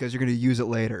 Because you're going to use it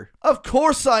later. Of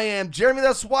course I am, Jeremy.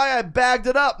 That's why I bagged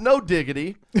it up. No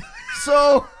diggity.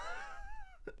 So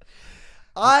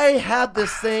I had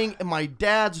this thing in my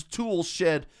dad's tool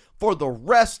shed for the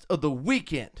rest of the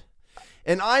weekend.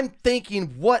 And I'm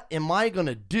thinking, what am I going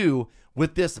to do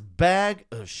with this bag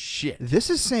of shit? This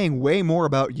is saying way more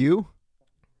about you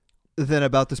than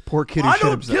about this poor kid who shit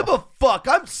himself. I don't give a fuck.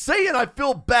 I'm saying I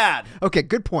feel bad. Okay,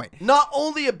 good point. Not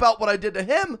only about what I did to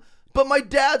him, but my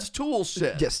dad's tool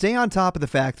shed. Yeah, stay on top of the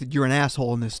fact that you're an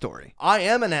asshole in this story. I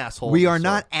am an asshole. We are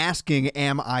not asking,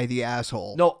 am I the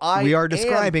asshole? No, we are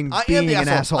describing being an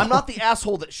asshole. I'm not the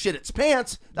asshole that shit its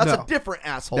pants. That's a different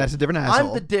asshole. That's a different asshole.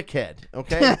 I'm the dickhead,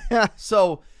 okay?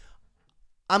 So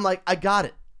I'm like, I got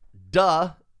it.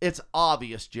 Duh. It's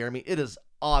obvious, Jeremy. It is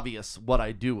obvious what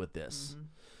I do with this. Mm-hmm.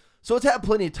 So it's had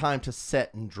plenty of time to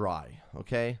set and dry,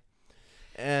 okay?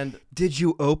 And did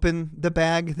you open the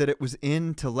bag that it was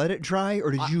in to let it dry,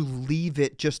 or did you leave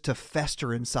it just to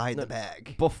fester inside the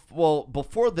bag?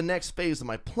 Before the next phase of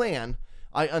my plan,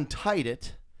 I untied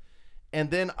it,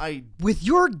 and then with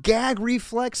your gag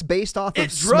reflex based off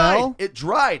of smell? It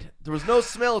dried. There was no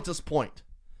smell at this point.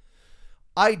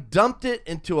 I dumped it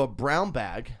into a brown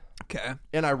bag. Okay.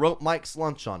 And I wrote Mike's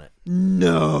lunch on it.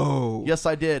 No. Yes,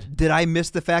 I did. Did I miss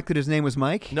the fact that his name was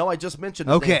Mike? No, I just mentioned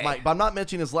his name, Mike, but I'm not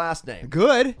mentioning his last name.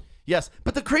 Good. Yes,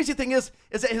 but the crazy thing is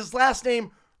that his last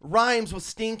name rhymes with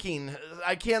stinking.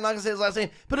 I'm not gonna say his last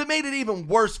name, but it made it even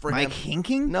worse for him. Mike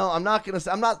Hinking? No, I'm not gonna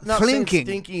say. I'm not saying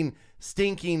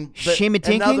stinking. But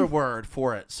another word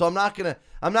for it. So I'm not gonna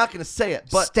say it.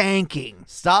 But stanking.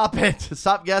 Stop it.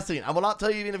 Stop guessing. I will not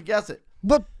tell you even if you guess it.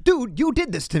 But dude, you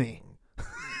did this to me.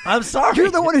 I'm sorry.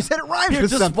 You're the one who said it rhymes with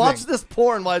something. Just watch this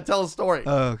porn while I tell a story.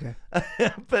 Oh, okay.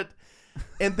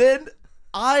 And then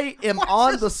I am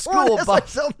on the school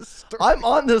bus. I'm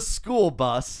on the school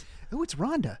bus. Oh, it's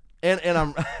Rhonda. And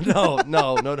I'm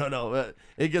no.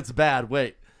 It gets bad.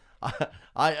 Wait.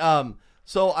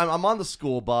 So I'm on the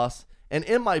school bus, and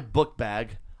in my book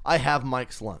bag I have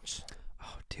Mike's lunch.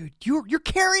 Oh, dude, you're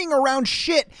carrying around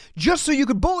shit just so you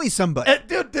could bully somebody. And,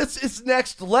 dude, this is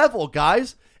next level,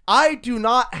 guys. I do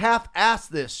not half-ass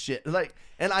this shit.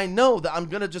 And I know that I'm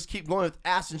gonna just keep going with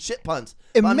ass and shit puns.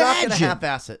 But I'm not gonna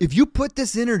half-ass it. If you put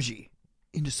this energy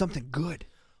into something good.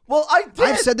 Well, I did.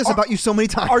 I've said this about you so many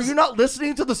times. Are you not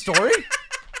listening to the story?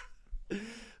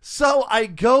 So I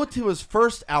go to his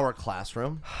first hour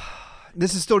classroom.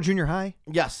 This is still junior high?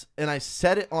 Yes, and I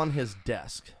set it on his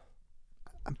desk.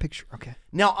 I'm picturing. Okay.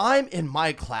 Now I'm in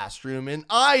my classroom, and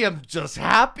I am just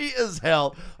happy as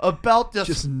hell about this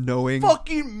just knowing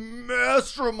fucking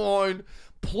mastermind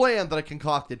plan that I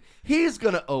concocted. He's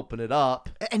gonna open it up,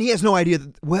 and he has no idea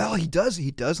that. Well, he does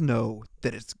know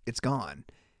that it's gone,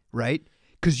 right?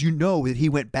 Because you know that he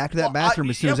went back to that bathroom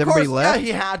as soon as everybody left. Yeah,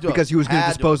 he had to because he was going to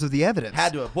dispose of the evidence.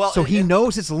 Had to have. Well, so he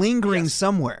knows it's lingering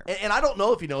somewhere. And I don't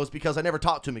know if he knows because I never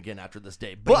talked to him again after this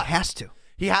day. But he has to.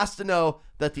 He has to know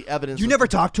that the evidence. You never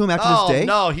talked to him after this day?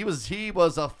 No, he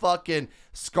was a fucking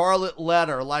scarlet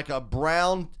letter, like a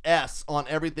brown S on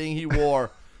everything he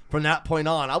wore. From that point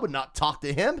on, I would not talk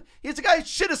to him. He's a guy who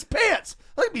shit his pants.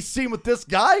 I can't be seen with this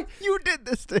guy. You did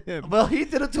this to him. Well, he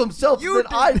did it to himself, and then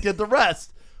I did the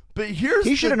rest. But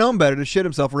he should have known better to shit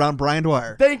himself around Brian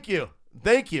Dwyer. Thank you.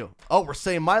 Oh, we're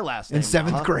saying my last name in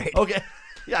 7th grade. Okay,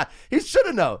 yeah, he should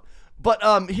have known. But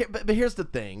here's the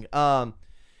thing.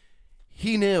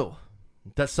 He knew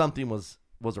that something was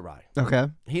awry. Okay.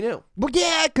 He knew. Well,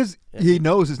 yeah, because he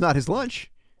knows it's not his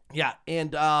lunch. Yeah,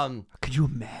 and could you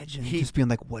imagine just being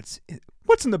like, "What's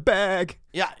in the bag?"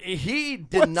 Yeah, he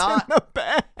did not. In the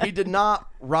bag? He did not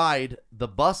ride the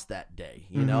bus that day,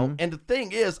 you know. And the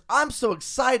thing is, I'm so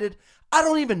excited, I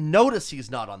don't even notice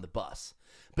he's not on the bus.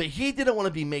 But he didn't want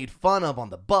to be made fun of on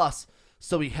the bus,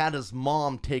 so he had his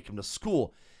mom take him to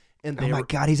school. And oh my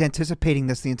God, he's anticipating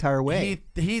this the entire way.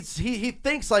 He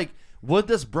thinks like, would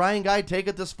this Brian guy take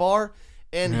it this far?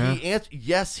 And he answered,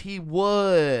 yes, he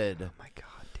would. Oh my God.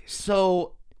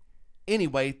 So,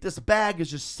 anyway, this bag is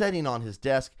just sitting on his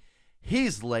desk.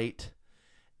 He's late.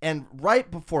 And right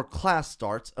before class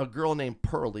starts, a girl named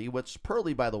Pearlie, which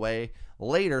Pearlie, by the way,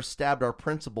 later stabbed our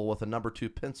principal with a number 2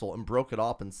 pencil and broke it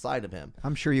off inside of him.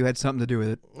 I'm sure you had something to do with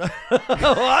it.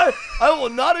 I will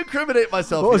not incriminate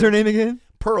myself. What was her name again?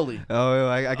 Pearlie. Oh,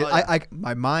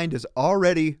 my mind is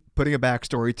already putting a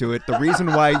backstory to it. The reason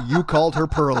why you called her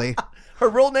Pearlie. Her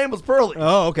real name was Pearlie.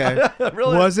 Oh, okay.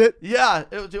 Really? Was it? Yeah,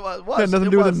 it was. Had nothing to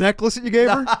do with the necklace that you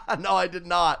gave her? No, I did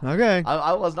not. Okay.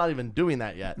 I was not even doing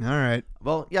that yet. All right.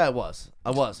 Well, yeah, I was.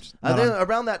 And then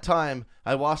around that time,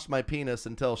 I washed my penis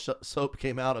until soap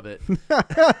came out of it.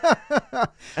 I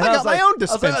got my own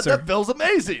dispenser. I was like, that feels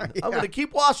amazing. Yeah. I'm going to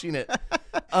keep washing it.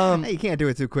 Hey, you can't do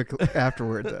it too quick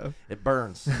afterward, though. It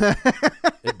burns.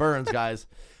 It burns, guys.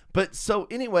 But so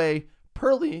anyway,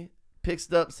 Pearlie picks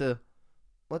it up, so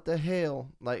what the hell?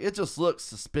 Like, it just looks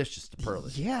suspicious to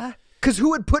Pearlie. Yeah. Because who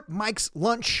would put Mike's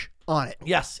lunch on it?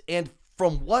 Yes. And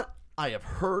from what I have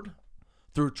heard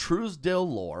through Truesdale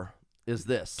lore is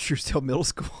this. Truesdale Middle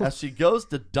School. As she goes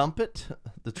to dump it,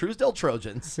 the Truesdale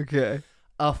Trojans. Okay.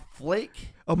 A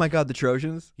flake. Oh my God, the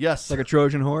Trojans? Yes. Like a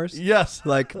Trojan horse? Yes.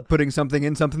 Like putting something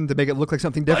in something to make it look like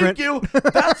something different? Thank you.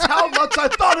 That's how much I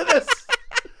thought of this.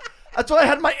 That's why I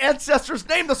had my ancestors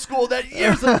name the school that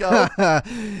years ago.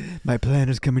 My plan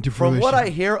is coming to fruition. From what I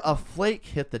hear, a flake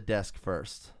hit the desk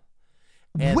first.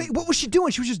 And wait, what was she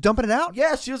doing? She was just dumping it out?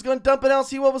 Yeah, she was going to dump it out and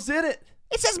see what was in it.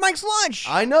 It says Mike's lunch.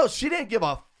 I know. She didn't give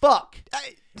a fuck.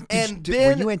 Then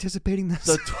were you anticipating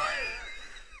this?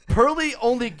 Pearlie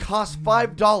only cost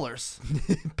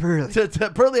 $5. Pearlie.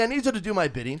 Pearlie, I need you to do my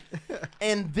bidding.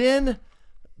 And then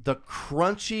the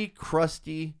crunchy,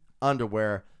 crusty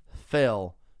underwear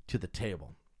fell to the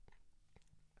table.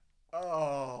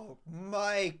 Oh,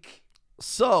 Mike.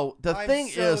 So the thing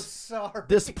is, sorry.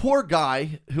 This poor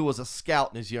guy who was a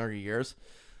scout in his younger years,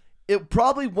 it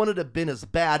probably wouldn't have been as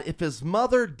bad if his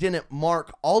mother didn't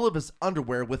mark all of his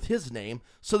underwear with his name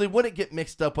so they wouldn't get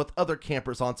mixed up with other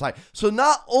campers on site. So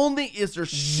not only is there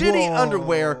shitty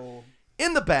underwear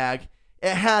in the bag,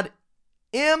 it had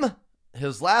M.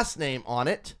 his last name on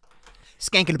it.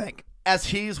 Skank-a-bank. As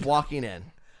he's walking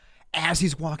in.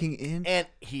 And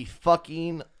he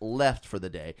fucking left for the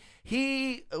day.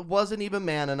 He wasn't even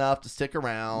man enough to stick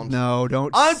around. No,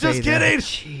 don't I'm say just kidding. That.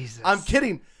 Jesus. I'm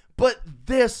kidding. But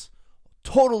this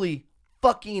totally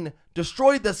fucking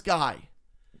destroyed this guy.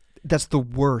 That's the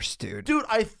worst, dude. Dude,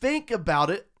 I think about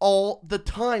it all the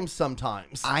time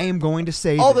sometimes. I am going to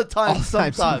say all the time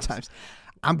sometimes.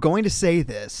 I'm going to say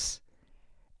this,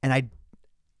 and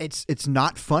it's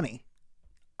not funny.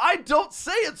 I don't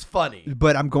say it's funny.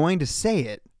 But I'm going to say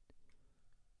it.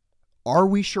 Are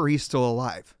we sure he's still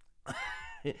alive?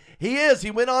 He is. He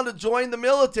went on to join the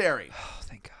military. Oh,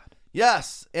 thank God.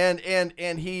 Yes, and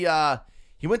he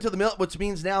went to the military, which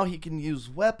means now he can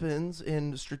use weapons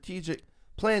in strategic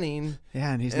planning.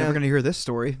 Yeah, and he's never going to hear this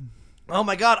story. Oh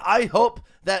my God, I hope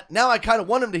that now I kind of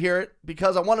want him to hear it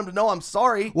because I want him to know I'm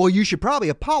sorry. Well, you should probably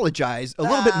apologize a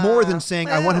little bit more than saying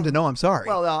I want him to know I'm sorry.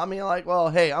 Well, I mean, like, well,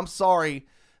 hey, I'm sorry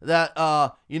that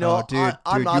I'm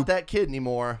not that kid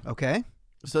anymore. Okay.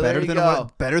 So there you go.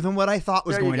 Better than what I thought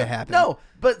was going to happen. No,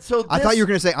 but so I thought you were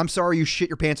going to say, I'm sorry you shit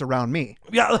your pants around me.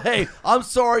 Yeah, hey, I'm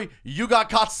sorry you got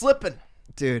caught slipping.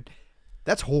 Dude,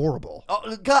 that's horrible.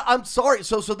 Oh, God, I'm sorry.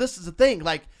 So this is the thing.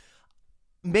 Like,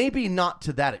 maybe not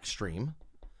to that extreme,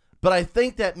 but I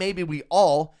think that maybe we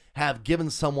all have given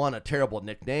someone a terrible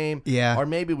nickname. Yeah. Or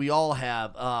maybe we all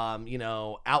have,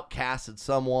 outcasted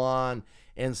someone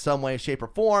in some way, shape, or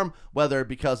form, whether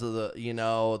because of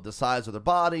the size of their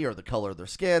body or the color of their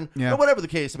skin, or whatever the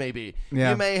case may be.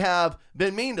 Yeah. You may have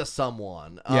been mean to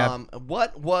someone. Yeah.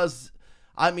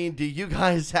 Do you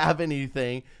guys have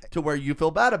anything to where you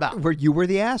feel bad about? Where you were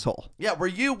the asshole. Yeah, where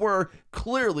you were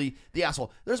clearly the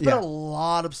asshole. There's been a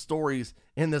lot of stories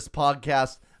in this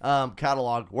podcast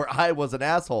catalog where I was an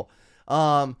asshole.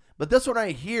 But this one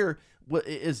right here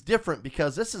is different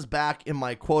because this is back in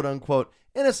my quote-unquote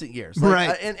innocent years.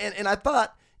 Right. And I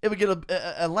thought it would get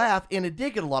a laugh, and it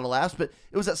did get a lot of laughs, but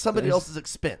it was at somebody else's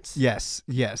expense. Yes.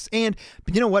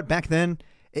 But you know what? Back then,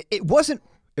 it wasn't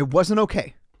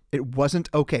okay. It wasn't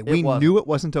okay. We knew it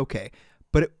wasn't okay,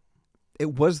 but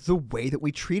it was the way that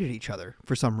we treated each other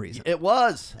for some reason. It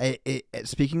was.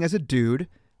 Speaking as a dude,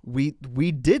 we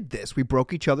did this. We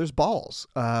broke each other's balls.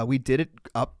 We did it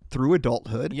up through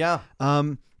adulthood. Yeah.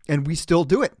 And we still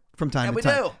do it from time to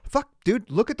time. We do. Fuck, dude,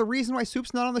 look at the reason why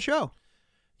Soup's not on the show.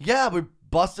 Yeah, we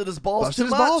busted his balls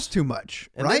too much.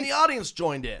 And right? then the audience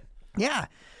joined in. Yeah.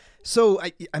 So,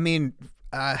 I mean,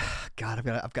 God,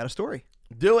 I've got a story.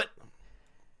 Do it.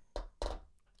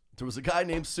 There was a guy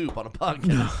named Soup on a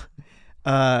podcast.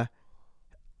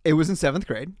 It was in 7th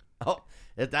grade. Oh,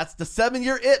 that's the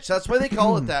 7-year itch. That's why they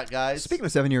call it that, guys. Speaking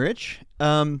of 7-year itch,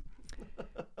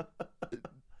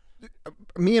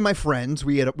 me and my friends,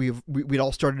 we'd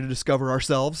all started to discover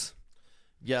ourselves.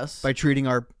 Yes. By treating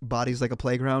our bodies like a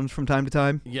playground from time to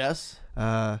time. Yes.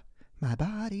 My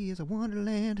body is a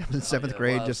wonderland. I was in 7th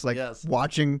grade, just like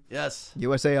watching Yes.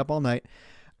 USA Up All Night.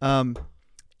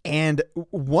 And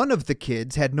one of the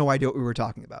kids had no idea what we were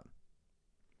talking about.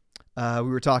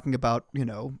 We were talking about,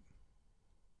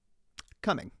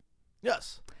 coming.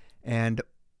 Yes. And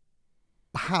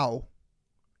how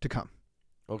to come.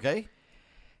 Okay.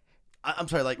 I'm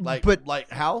sorry, like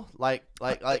how? Like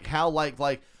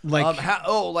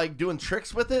doing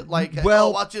tricks with it? Like,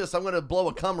 watch this, I'm going to blow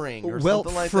a cum ring or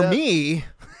something like that? Well, for me,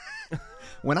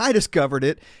 when I discovered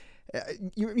it,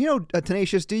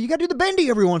 Tenacious D, you got to do the bendy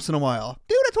every once in a while.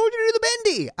 Dude, I told you to do the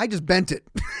bendy. I just bent it.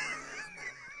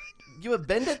 You would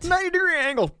bend it? 90-degree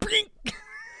angle.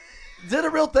 Is it a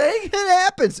real thing? It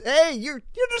happens. Hey, you're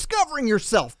discovering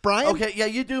yourself, Brian. Okay, yeah,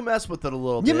 you do mess with it a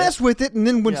little bit. You mess with it, and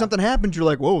then when something happens, you're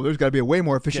like, whoa, there's got to be a way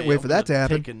more efficient way for that to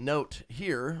happen. Take a note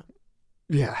here.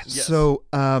 Yeah, yes. So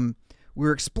we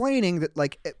were explaining that,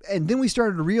 and then we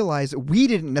started to realize that we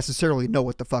didn't necessarily know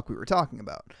what the fuck we were talking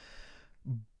about.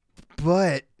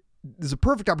 But there's a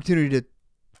perfect opportunity to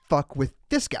fuck with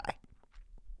this guy.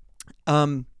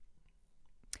 And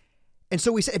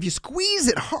so we said, if you squeeze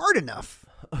it hard enough,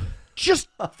 just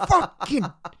fucking,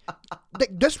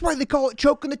 that's why they call it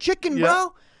choking the chicken,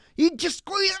 bro. You just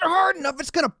squeeze it hard enough,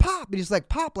 it's going to pop. And he's like,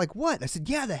 pop like what? I said,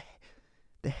 yeah,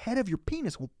 the head of your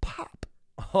penis will pop.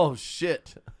 Oh,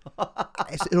 shit.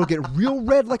 I said, it'll get real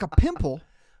red like a pimple.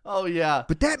 Oh, yeah.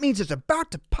 But that means it's about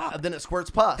to pop. And then it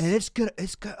squirts pus. And it's good.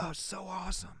 Oh, it's so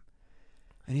awesome.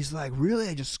 And he's like, really?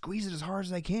 I just squeeze it as hard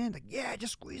as I can? Like, yeah,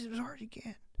 just squeeze it as hard as you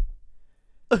can.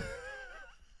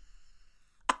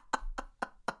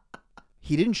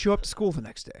 He didn't show up to school the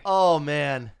next day. Oh,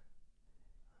 man.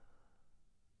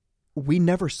 We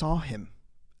never saw him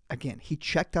again. He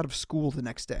checked out of school the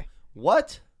next day.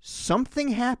 What? Something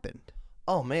happened.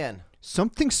 Oh, man.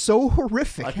 Something so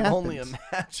horrific I can happens. only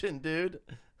imagine, dude.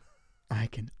 I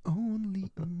can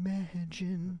only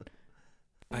imagine.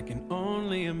 I can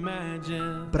only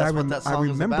imagine. But That's what that song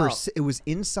is remember about. it was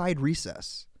inside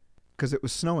recess because it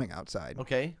was snowing outside.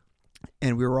 Okay.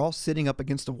 And we were all sitting up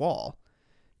against a wall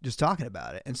just talking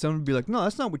about it. And someone would be like, no,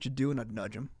 that's not what you do. And I'd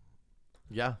nudge him.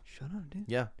 Yeah. Shut up, dude.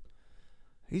 Yeah.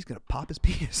 He's going to pop his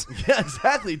penis. Yeah,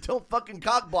 exactly. Don't fucking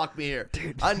cock block me here.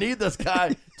 Dude. I need this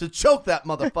guy to choke that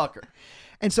motherfucker.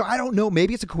 And so I don't know.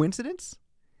 Maybe it's a coincidence.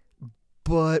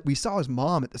 But we saw his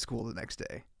mom at the school the next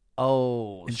day.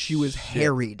 Oh, And she was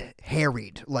harried.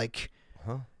 Like,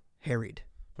 harried.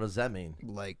 What does that mean?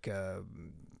 Like,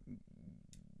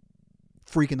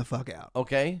 freaking the fuck out.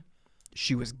 Okay.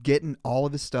 She was getting all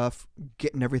of his stuff,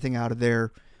 getting everything out of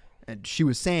there. And she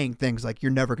was saying things like,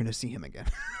 you're never going to see him again.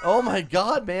 Oh, my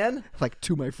God, man. Like,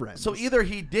 to my friends. So either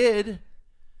he did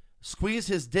squeeze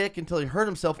his dick until he hurt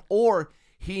himself, or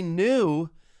he knew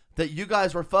that you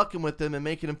guys were fucking with him and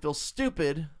making him feel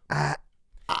stupid.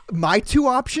 My two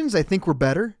options, I think, were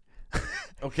better.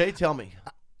 Okay, tell me.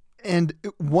 And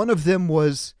one of them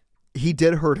was he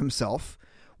did hurt himself,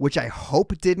 which I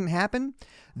hope didn't happen.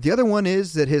 The other one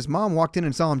is that his mom walked in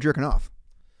and saw him jerking off.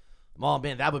 Oh,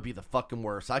 man, that would be the fucking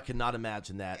worst. I could not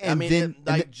imagine that. And I mean,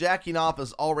 then- jacking off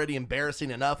is already embarrassing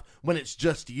enough when it's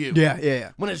just you.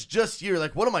 Yeah. When it's just you, you're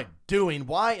like, what am I doing?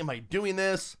 Why am I doing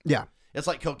this? Yeah. It's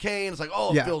like cocaine. It's like,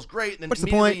 oh, Yeah. it feels great. And then What's the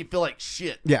immediately point? you feel like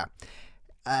shit. Yeah.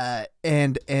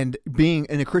 And being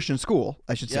in a Christian school,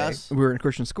 I should say. Yes. We were in a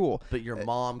Christian school. But your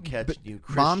mom catching you,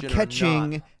 Christian Mom or catching,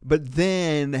 not. but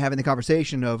then having the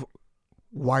conversation of,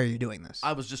 why are you doing this?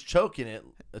 I was just choking it,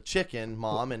 a chicken,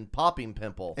 Mom, and popping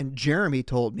pimple. And Jeremy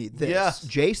told me this. Yes.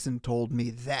 Jason told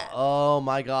me that. Oh,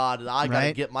 my God. I got to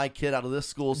Right? get my kid out of this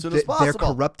school as soon as They're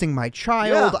possible. corrupting my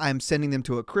child. Yeah. I'm sending them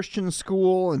to a Christian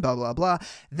school and blah, blah, blah.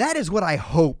 That is what I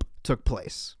hope took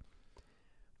place.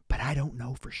 But I don't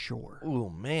know for sure. Oh,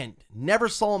 man. Never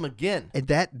saw him again. And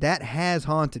that has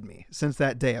haunted me since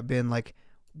that day. I've been like,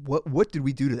 what did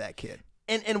we do to that kid?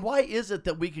 And why is it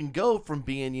that we can go from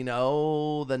being,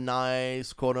 the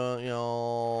nice,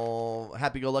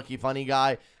 happy-go-lucky, funny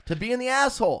guy to being the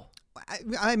asshole?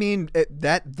 I mean,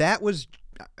 that was,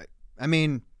 I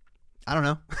mean, I don't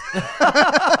know.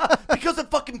 Because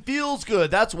it fucking feels good.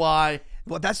 That's why.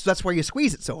 Well, that's why you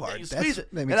squeeze it so hard. You squeeze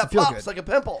it, That and makes it it feel pops good. like a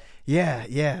pimple.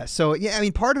 Yeah. So, yeah, I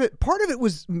mean, part of it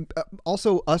was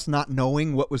also us not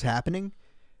knowing what was happening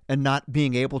and not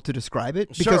being able to describe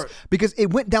it. Because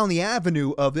it went down the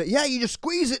avenue of, you just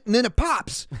squeeze it and then it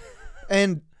pops.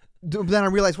 And then I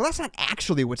realized, well, that's not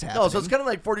actually what's happening. No, so it's kind of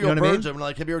like 40-year-old You know what I mean? virgin.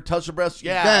 Like, have you ever touched your breast?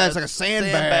 Yeah. Yeah, it's like a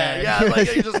sandbag. Yeah,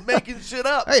 like you're just making shit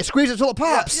up. Hey, squeeze it till it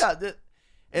pops. Yeah,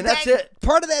 and that's it.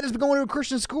 Part of that is going to a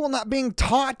Christian school, not being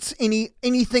taught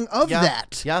anything of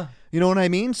that. Yeah. You know what I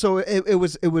mean? So it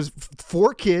was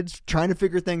 4 kids trying to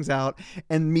figure things out,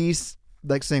 and me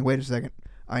like saying, "Wait a second,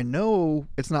 I know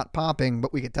it's not popping,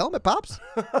 but we can tell them it pops."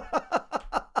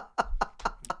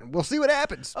 We'll see what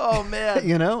happens. Oh, man.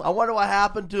 You know? I wonder what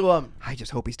happened to him. I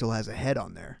just hope he still has a head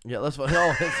on there. Yeah, no, that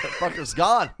fucker's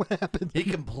gone. What happened? He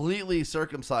completely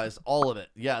circumcised all of it.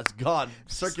 Yeah, it's gone.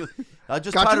 Just Got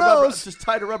tied your a rubber, nose. just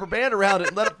tied a rubber band around it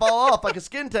and let it fall off like a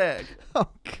skin tag. Oh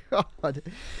God.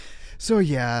 So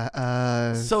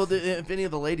yeah. So if any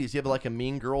of the ladies, you have like a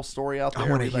mean girl story out there? I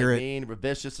want to where you, hear like, it. Mean, or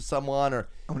vicious to someone, or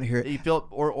I want to hear it. you feel,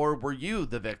 or were you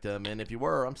the victim? And if you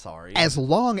were, I'm sorry. As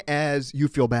long as you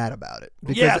feel bad about it,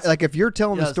 because Yes. like if you're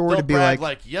telling the Yes, story don't to be brag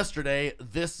like yesterday,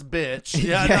 this bitch.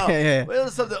 Yeah, Yeah, no. yeah. Well, it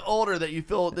was something older that you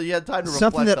feel that you had time to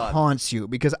something reflect that on. haunts you,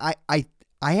 because I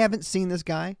haven't seen this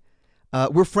guy.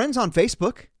 We're friends on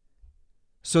Facebook,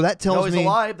 so that tells No, he's me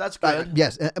alive. That's good.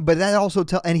 yes, but that also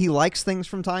and he likes things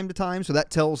from time to time, so that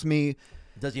tells me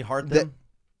Does he heart that them,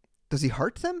 does he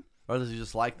heart them? or does he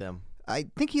just like them? I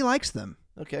think he likes them.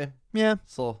 Okay, Yeah,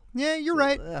 so you're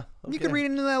right. yeah, You okay. could read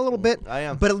into that a little bit. I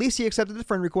am. But at least he accepted the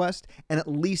friend request, and at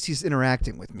least he's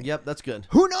interacting with me. Yep, that's good.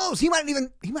 Who knows? He might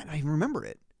not even remember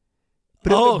it.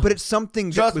 But but it's something.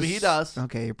 that Trust me, was- he does.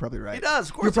 Okay, you're probably right. He does.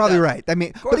 Of course You're he probably does. right. I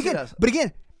mean, course but he again,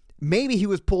 does. maybe he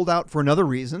was pulled out for another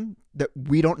reason that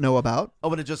we don't know about. Oh,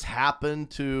 but it just happened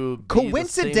to be the same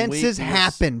Coincidences week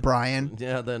happen, Brian.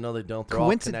 Yeah, no, they don't. They're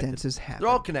Coincidences all connected. happen. They're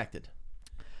all connected.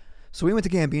 So we went to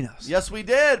Gambino's. Yes, we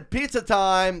did. Pizza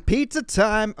time. Pizza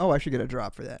time. Oh, I should get a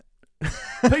drop for that.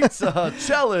 Pizza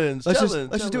challenge. Let's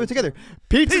challenge, just do it challenge. together.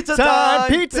 Pizza time.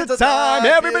 Pizza time.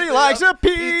 Everybody pizza, likes a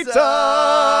pizza.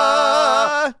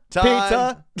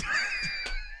 time.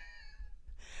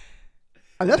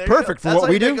 And that's There you go. perfect for That's what how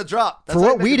we you do. Make a drop. That's For how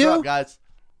you what make we a drop, do, guys.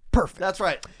 perfect. That's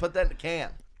right. Put that in the can.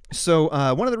 So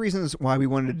one of the reasons why we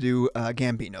wanted to do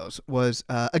Gambino's was,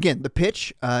 again, the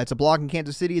pitch. It's a blog in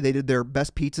Kansas City. They did their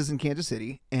best pizzas in Kansas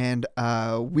City. And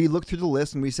we looked through the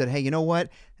list and we said, hey, you know what?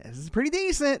 This is pretty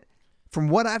decent. From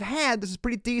what I've had, this is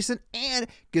pretty decent. And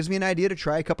gives me an idea to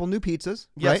try a couple new pizzas,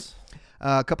 Yes.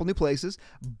 right? A couple new places.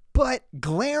 But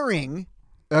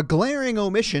a glaring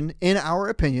omission, in our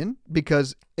opinion,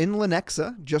 because in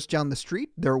Lenexa, just down the street,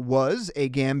 there was a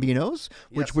Gambino's,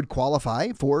 which Yes. would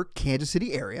qualify for Kansas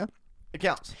City area. It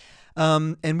counts.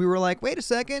 And we were like, wait a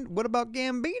second, what about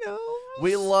Gambino's?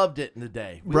 We loved it in the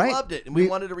day. We Right. loved it, and we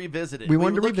wanted to revisit it. we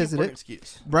wanted were to looking revisit for it. an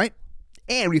excuse. Right?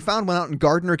 And we found one out in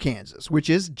Gardner, Kansas, which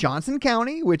is Johnson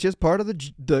County, which is part of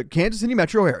the Kansas City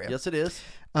metro area. Yes, it is.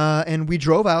 And we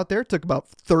drove out there. Took about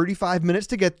 35 minutes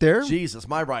to get there. Jesus,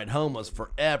 my ride home was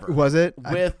forever. Was it?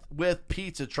 With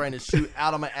pizza trying to shoot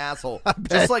out of my asshole,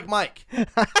 just like Mike.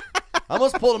 I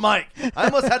almost pulled a Mike. I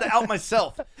almost had to out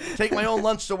myself, take my own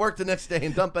lunch to work the next day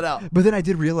and dump it out. But then I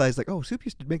did realize, like, oh, Soup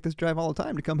used to make this drive all the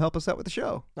time to come help us out with the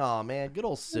show. Oh man, good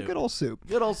old Soup. Good old Soup.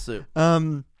 Good old Soup.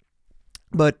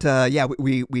 But yeah,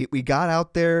 we got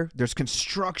out there. There's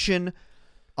construction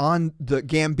on the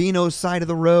Gambino's side of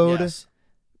the road. Yes.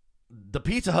 The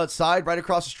Pizza Hut side, right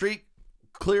across the street,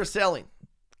 clear sailing.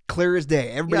 Clear as day.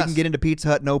 Everybody Yes. can get into Pizza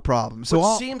Hut, no problem. So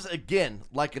Which seems again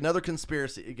like another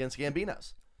conspiracy against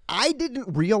Gambino's. I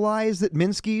didn't realize that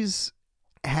Minsky's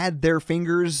had their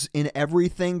fingers in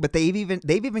everything, but they've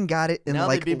even got it in Now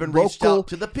like they've even reached local out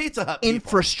to the Pizza Hut people.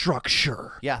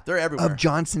 infrastructure. Yeah, they're everywhere. Of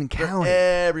Johnson County.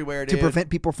 They're everywhere, dude. To prevent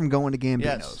people from going to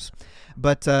Gambino's. Yes.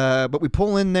 But we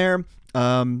pull in there,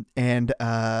 and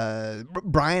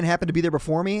Brian happened to be there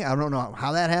before me. I don't know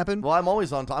how that happened. Well, I'm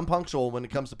always on time. I'm punctual when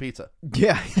it comes to pizza.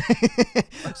 Yeah.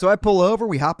 So I pull over,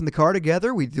 we hop in the car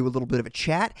together, we do a little bit of a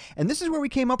chat, and this is where we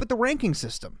came up with the ranking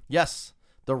system. Yes,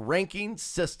 the ranking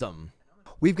system.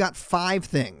 We've got 5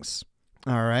 things.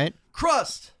 All right.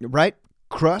 Crust. Right?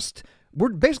 Crust. We're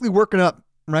basically working up,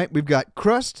 right? We've got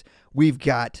crust, we've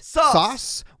got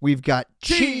sauce, we've got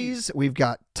cheese, we've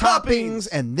got toppings,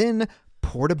 and then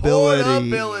portability.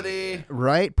 Portability.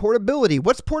 Right? Portability.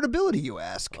 What's portability, you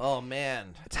ask? Oh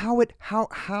man. It's how it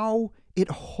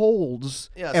holds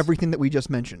everything that we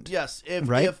just mentioned. Yes.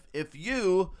 Right? If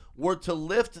you were to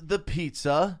lift the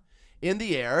pizza in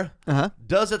the air, Uh-huh.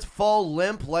 does it fall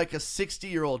limp like a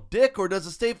 60-year-old dick, or does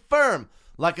it stay firm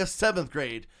like a 7th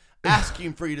grade,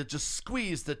 asking for you to just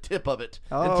squeeze the tip of it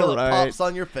until it pops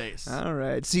on your face? All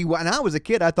right. See, when I was a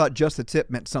kid, I thought just the tip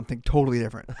meant something totally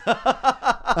different.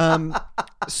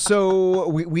 So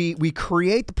we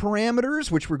create the parameters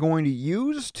which we're going to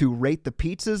use to rate the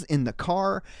pizzas in the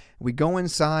car. We go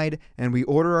inside and we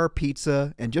order our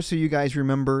pizza. And just so you guys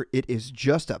remember, it is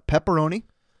just a pepperoni.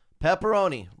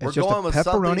 Pepperoni. We're just going a with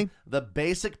pepperoni. something, the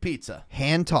basic pizza.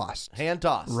 Hand tossed. Hand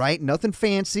tossed. Right? Nothing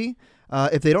fancy.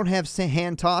 If they don't have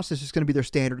hand tossed, it's just going to be their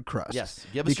standard crust. Yes.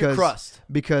 Give us your crust.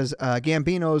 Because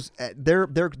Gambino's,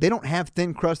 they don't have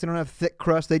thin crust. They don't have thick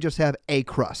crust. They just have a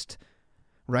crust.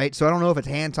 Right? So I don't know if it's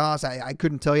hand tossed. I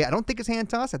couldn't tell you. I don't think it's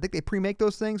hand tossed. I think they pre-make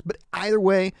those things. But either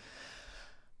way,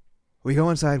 we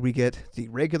go inside. We get the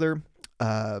regular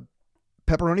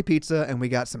pepperoni pizza, and we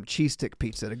got some cheese stick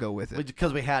pizza to go with it.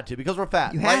 Because we had to. Because we're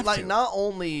fat. You have to. Not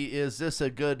only is this a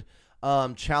good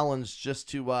challenge just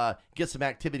to get some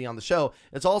activity on the show,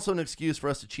 it's also an excuse for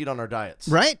us to cheat on our diets.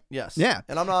 Right? Yes. Yeah.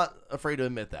 And I'm not afraid to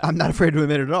admit that. I'm not afraid to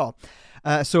admit it at all.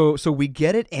 So we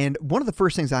get it, and one of the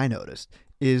first things I noticed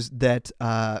is that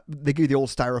they give you the old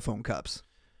styrofoam cups.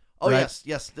 Oh, right?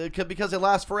 yes, because they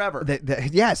last forever.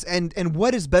 Yes, and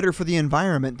what is better for the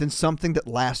environment than something that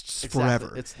lasts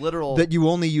forever? It's literal. That you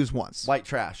only use once. White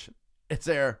trash. It's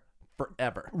there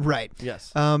forever. Right.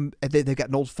 Yes. They've got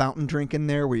an old fountain drink in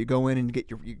there where you go in and get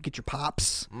your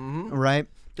pops. Mm-hmm. Right.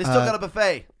 They still got a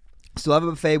buffet. Still have a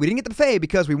buffet. We didn't get the buffet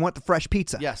because we want the fresh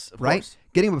pizza. Yes, of right? course.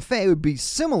 Getting a buffet would be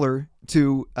similar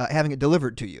to having it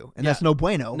delivered to you, and that's no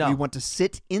bueno. No. We want to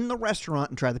sit in the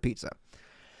restaurant and try the pizza.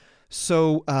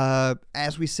 So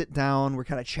as we sit down, we're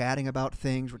kind of chatting about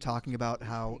things. We're talking about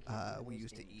how we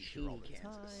used to eat here all the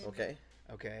time.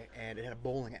 Okay, and it had a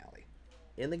bowling alley.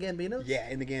 In the Gambinos? Yeah,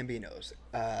 in the Gambinos.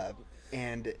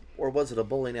 Or was it a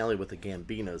bowling alley with the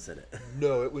Gambinos in it?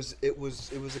 No, it was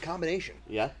a combination.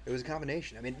 Yeah? It was a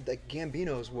combination. I mean, the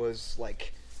Gambinos was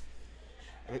like,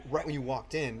 right when you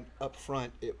walked in, up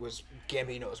front,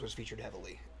 Gambinos was featured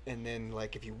heavily. And then,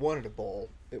 like, if you wanted a bowl,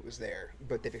 it was there.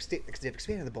 But they've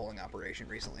expanded the bowling operation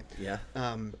recently. Yeah.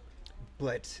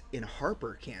 But in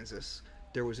Harper, Kansas,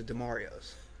 there was a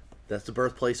DeMario's. That's the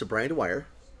birthplace of Brian Dwyer.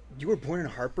 You were born in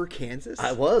Harper, Kansas?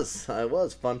 I was.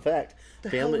 Fun fact. The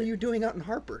hell were you doing out in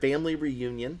Harper? Family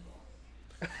reunion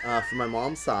from my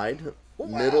mom's side.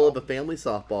 middle of a family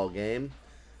softball game.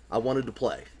 I wanted to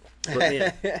play.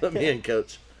 Put me in,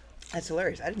 coach. That's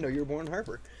hilarious. I didn't know you were born in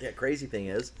Harper. Yeah, crazy thing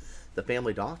is, the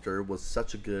family doctor was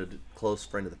such a good, close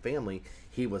friend of the family.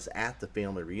 He was at the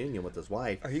family reunion with his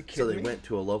wife. Are you kidding So they me? went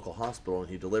to a local hospital, and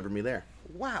he delivered me there.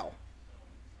 Wow.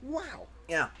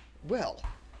 Yeah. Well,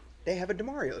 they have a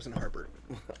DeMario's in Harper.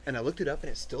 And I looked it up, and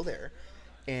it's still there.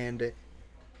 And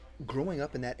growing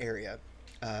up in that area,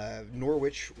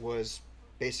 Norwich was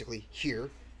basically here.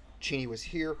 Cheney was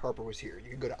here. Harper was here.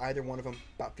 You could go to either one of them,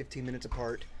 about 15 minutes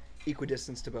apart,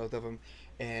 equidistance to both of them,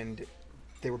 and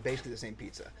they were basically the same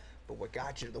pizza. But what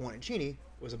got you to the one in Cheney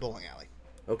was a bowling alley.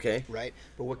 Okay. Right?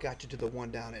 But what got you to the one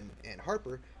down in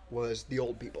Harper was the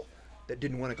old people that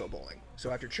didn't want to go bowling. So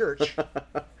after church,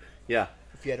 Yeah.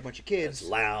 if you had a bunch of kids, It's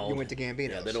loud. you went to Gambino's.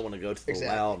 Yeah, they don't want to go to the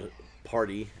Exactly. loud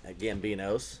party at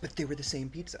Gambino's. But they were the same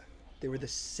pizza. They were the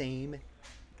same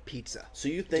pizza. So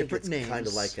you think Different it's names. kind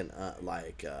of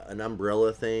like an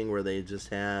umbrella thing where they just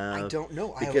have? I don't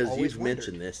know. I have Because always you've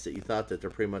mentioned wondered. this, that you thought that they're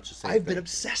pretty much the same I've thing. been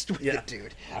obsessed with Yeah. it,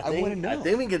 dude. I want to know. I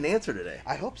think we can get an answer today.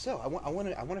 I hope so. I want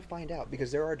to find out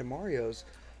because there are DeMario's.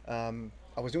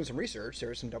 I was doing some research.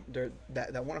 There's some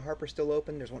that one in Harper's still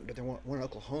open. There's one in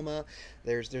Oklahoma.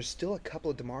 There's still a couple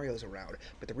of DeMario's around.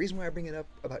 But the reason why I bring it up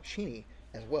about Cheney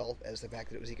as well as the fact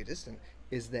that it was equidistant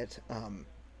is that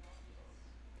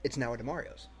it's now a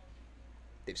DeMario's.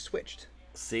 They've switched.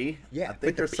 See? Yeah, I but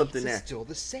think the there's something pizza's there. still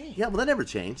the same. Yeah, well, that never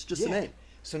changed. Just the Yeah. name.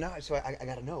 So now, I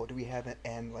gotta know. Do we have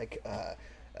an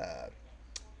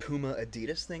Puma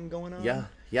Adidas thing going on? Yeah,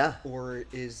 yeah. Or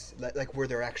is like were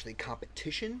there actually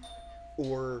competition,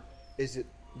 or is it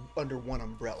under one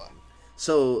umbrella?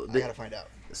 So I gotta find out.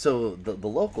 So the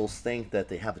locals think that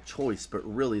they have a choice, but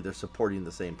really they're supporting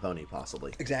the same pony,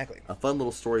 possibly. Exactly. A fun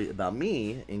little story about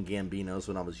me in Gambino's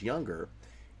when I was younger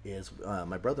is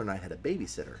my brother and I had a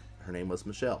babysitter. Her name was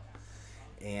Michelle,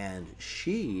 and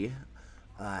she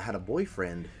had a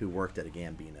boyfriend who worked at a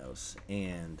Gambino's,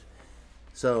 and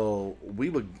so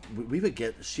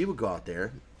she would go out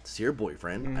there, see her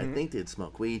boyfriend. Mm-hmm. I think they'd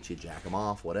smoke weed, she'd jack him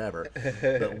off, whatever.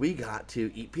 But we got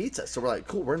to eat pizza, so we're like,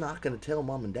 cool. We're not going to tell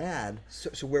mom and dad.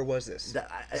 So where was this?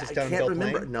 I Is this down in can't Belle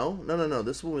remember. Plaine? No.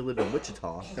 This is when we lived in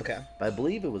Wichita. Okay. But I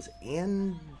believe it was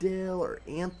Andale or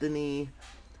Anthony.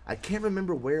 I can't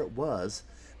remember where it was,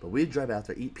 but we'd drive out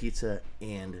there, eat pizza,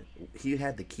 and he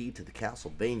had the key to the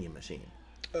Castlevania machine.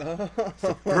 It's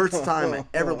the first time I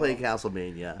ever played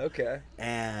Castlevania. Okay.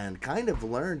 And kind of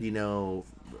learned,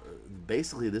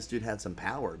 basically this dude had some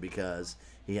power because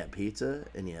he had pizza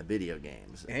and he had video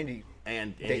games. Andy.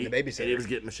 And Dating the babysitter. And he was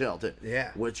getting Michelle too.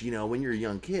 Yeah. Which, when you're a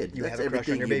young kid, You that's have a crush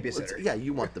on everything your babysitter. Yeah,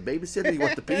 you want the babysitter, you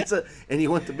want the pizza, and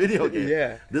you want the video game.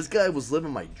 Yeah. This guy was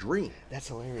living my dream. That's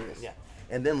hilarious. Yeah.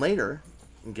 And then later,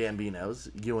 in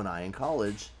Gambino's, you and I in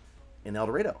college in El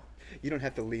Dorado. You don't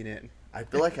have to lean in. I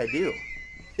feel like I do.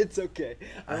 It's okay.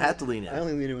 I have to lean in. I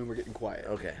only lean in when we're getting quiet.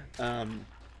 Okay.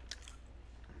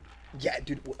 Yeah,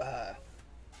 dude.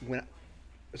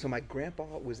 So my grandpa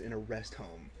was in a rest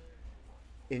home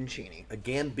in Cheney. A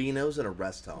Gambino's and a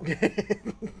rest home.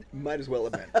 Might as well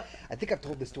have been. I think I've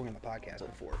told this story on the podcast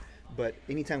before, but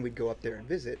anytime we'd go up there and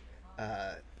visit,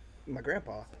 my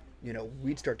grandpa,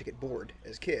 we'd start to get bored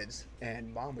as kids,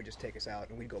 and mom would just take us out,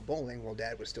 and we'd go bowling while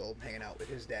dad was still hanging out with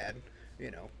his dad,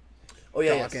 Oh,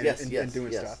 yeah, talking yes, and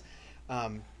doing yes.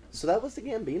 stuff. So that was the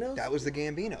Gambino's? That was the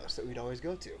Gambinos that we'd always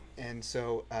go to. And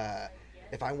so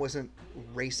if I wasn't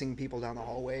racing people down the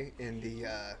hallway in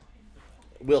the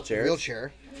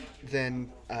wheelchair, then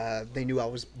they knew I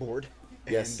was bored.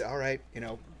 And Yes. all right,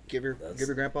 give your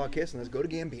grandpa a kiss and let's go to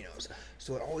Gambino's.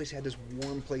 So it always had this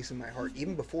warm place in my heart,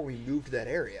 even before we moved to that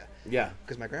area. Yeah.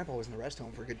 Because my grandpa was in the rest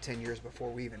home for a good 10 years before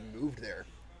we even moved there.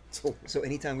 So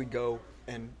anytime we'd go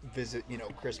and visit,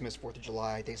 Christmas, 4th of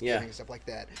July, Thanksgiving, Yeah. stuff like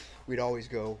that, we'd always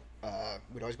go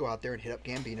out there and hit up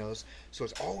Gambino's. So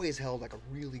it's always held like a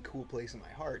really cool place in my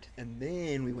heart. And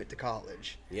then we went to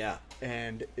college. Yeah.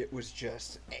 And it was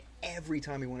just every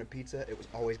time we wanted pizza, it was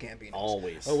always Gambino's.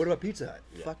 Always. Oh, what about Pizza Hut?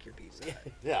 Fuck your Pizza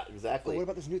Hut. Yeah, exactly. Oh, what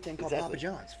about this new thing called Exactly. Papa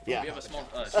John's? Yeah. Do you have a small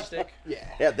cheesesteak? Yeah.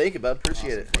 Yeah, thank you, bud.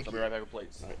 Appreciate it. Thank I'll be right back with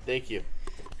plates. All right, thank you.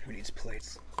 Who needs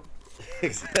plates?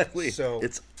 Exactly. So-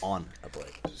 it's on a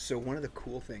plate. So one of the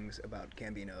cool things about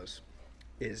Gambino's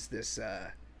is this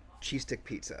cheese stick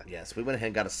pizza. Yes, we went ahead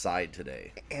and got a side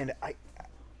today. And I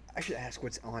should ask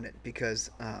what's on it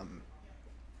because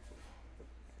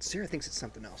Sarah thinks it's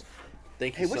something else.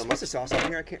 Thank Hey, you what's so much. the sauce on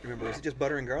here? I can't remember. Is it just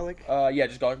butter and garlic? Yeah,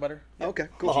 just garlic butter. Okay,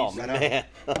 cool. Oh, Right man.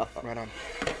 on. Right on.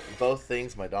 Both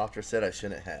things my doctor said I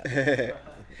shouldn't have.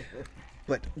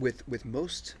 But with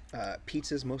most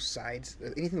pizzas, most sides,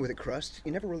 anything with a crust,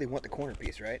 you never really want the corner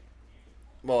piece, right?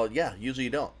 Well, yeah. Usually you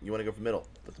don't. You want to go for middle.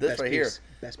 But this right here.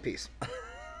 Best piece.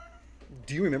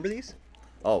 Do you remember these?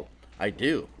 Oh, I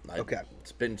do. Okay.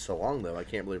 It's been so long, though, I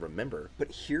can't really remember.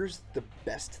 But here's the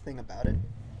best thing about it.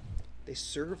 They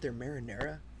serve their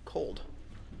marinara cold.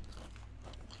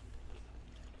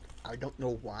 I don't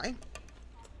know why,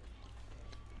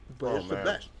 but it's the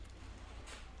best.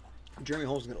 Jeremy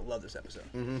Holmes is going to love this episode.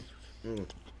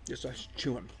 Just us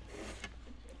chewing.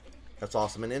 That's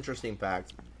awesome. An interesting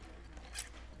fact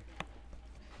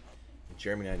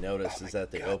Jeremy and I noticed is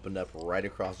that they opened up right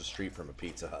across the street from a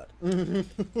Pizza Hut.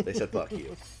 They said, fuck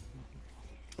you.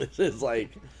 This is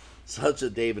like such a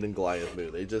David and Goliath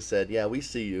move. They just said, yeah, we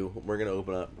see you. We're going to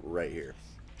open up right here.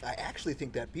 I actually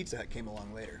think that Pizza Hut came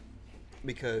along later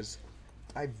because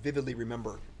I vividly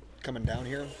remember coming down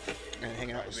here and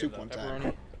hanging out with Soup one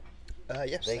time.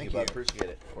 Yes, thank you, bud. Appreciate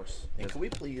it. Of course. And can we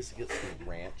please get some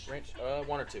ranch? Ranch?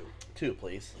 1 or 2. 2,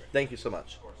 please. Thank you so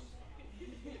much.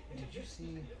 Did you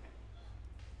see...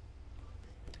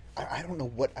 I don't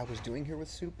know what I was doing here with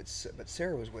Soup, but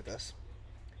Sarah was with us,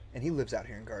 and he lives out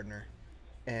here in Gardner,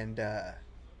 and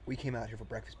we came out here for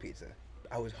breakfast pizza.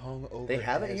 I was hung over. They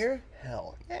have it here?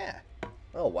 Hell, yeah.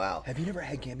 Oh, wow. Have you never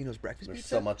had Gambino's breakfast pizza? There's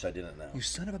so much I didn't know. You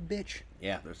son of a bitch.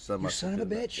 Yeah, there's so much. You son of a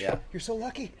bitch. Yeah. You're so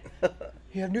lucky.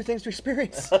 You have new things to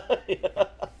experience. Yeah.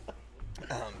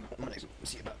 I'm going to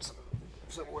see about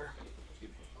somewhere.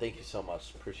 Thank you so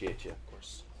much. Appreciate you. Of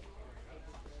course.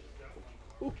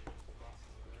 Ooh.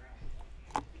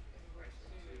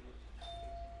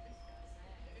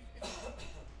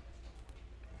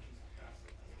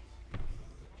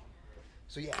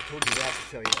 So yeah, I told you that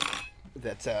to tell you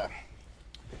that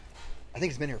I think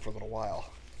it's been here for a little while.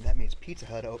 And that means Pizza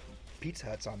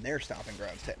Hut's on their stomping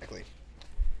grounds technically.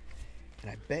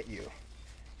 And I bet you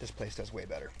this place does way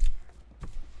better.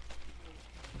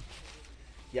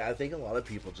 Yeah, I think a lot of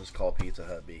people just call Pizza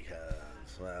Hut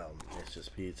because, well, it's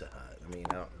just Pizza Hut.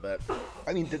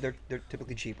 I mean, they're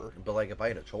typically cheaper. But like, if I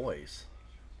had a choice,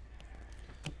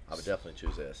 I would definitely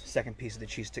choose this. Second piece of the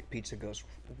cheese stick pizza goes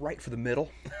right for the middle.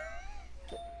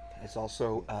 It's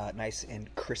also nice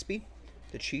and crispy.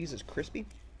 The cheese is crispy.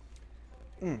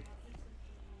 Oh,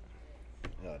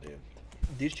 dude.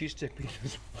 These cheese stick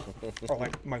pizzas are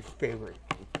like my favorite.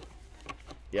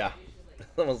 Yeah.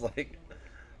 I was like,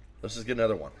 let's just get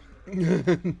another one.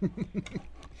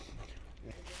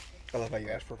 I love how you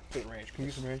asked for ranch. Can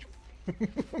you get some ranch?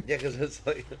 Yeah, because it's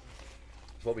like,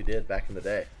 it's what we did back in the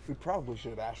day. We probably should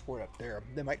have asked for it up there.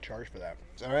 They might charge for that.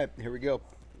 All right, here we go.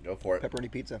 Go for it.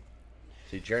 Pepperoni pizza.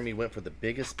 See, Jeremy went for the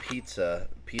biggest piece of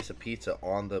pizza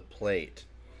on the plate.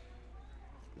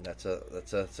 That's a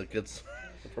good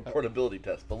for portability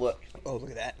test. But look. Oh,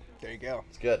 look at that. There you go.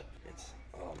 It's good.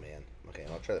 Oh man. Okay,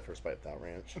 I'll try the first bite without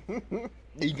ranch.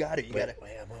 You got it. You got it.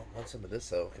 Wait, I want some of this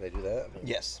though. Can I do that?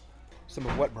 Yes. Some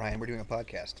of what, Brian? We're doing a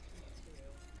podcast.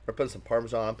 We're putting some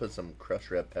Parmesan, put some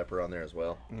crushed red pepper on there as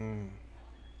well.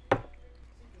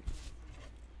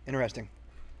 Interesting.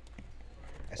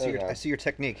 I see your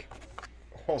technique.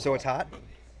 So it's hot?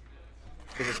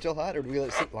 Is it still hot, or do we let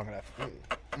it sit long enough?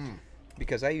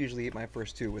 Because I usually eat my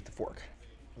first two with the fork.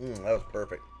 That was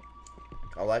perfect.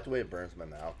 I like the way it burns my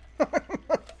mouth.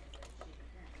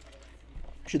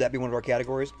 Should that be one of our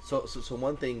categories? So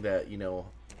one thing that,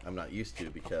 I'm not used to,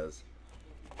 because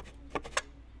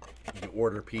you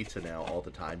order pizza now all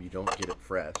the time. You don't get it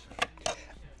fresh.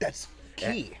 That's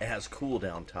key. It has cool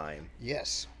down time.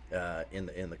 Yes.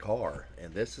 In the car,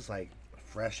 and this is like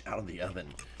fresh out of the oven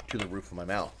to the roof of my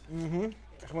mouth.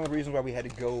 That's one of the reasons why we had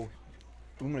to go.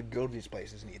 We want to go to these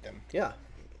places and eat them. Yeah.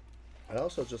 I'd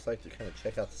also just like to kind of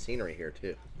check out the scenery here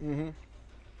too.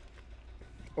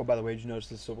 Oh, by the way, did you notice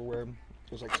the silverware?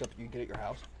 It's like something you get at your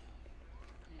house.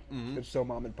 It's so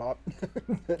mom and pop.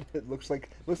 It looks like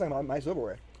my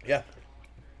silverware. Yeah.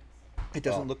 It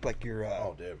doesn't look like your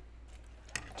dude,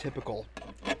 typical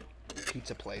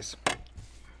pizza place.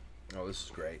 Oh, this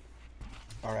is great.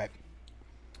 All right.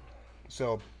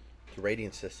 So the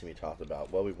rating system you talked about,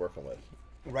 what are we working with?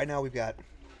 Right now we've got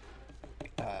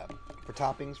for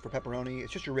toppings, for pepperoni,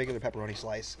 it's just your regular pepperoni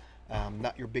slice.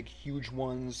 Not your big, huge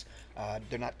ones.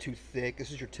 They're not too thick.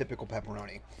 This is your typical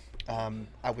pepperoni.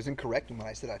 I was incorrect when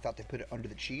I said I thought they put it under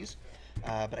the cheese,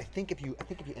 but I think if you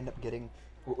end up getting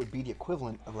what would be the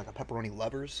equivalent of like a pepperoni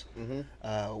lovers,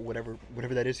 whatever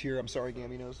that is here. I'm sorry,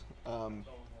 Gambino's.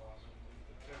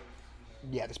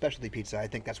 Yeah, the specialty pizza. I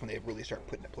think that's when they really start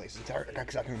putting it places.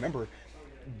 Because I can remember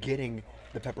getting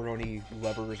the pepperoni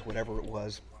lovers, whatever it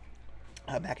was,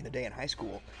 back in the day in high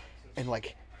school, and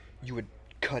like you would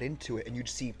cut into it and you'd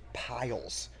see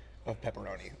piles of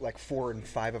pepperoni, like 4 and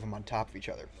 5 of them on top of each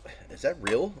other. Is that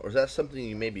real, or is that something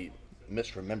you maybe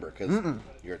misremember because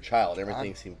you're a child.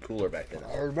 Everything seemed cooler back then.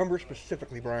 I remember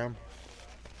specifically, Brian.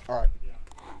 All right.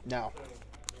 Now,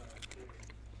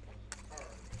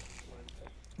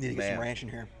 need to get some ranch in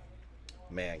here.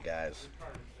 Man, guys.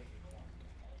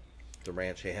 The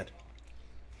ranch hand.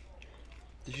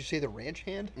 Did you say the ranch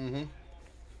hand? Mm-hmm.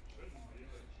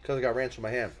 Because I got ranch in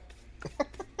my hand.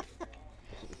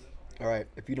 All right.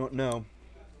 If you don't know,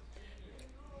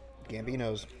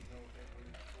 Gambino's.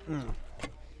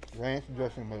 Ranch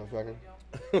dressing,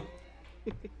 motherfucker.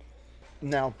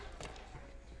 Now,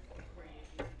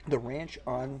 the ranch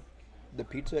on the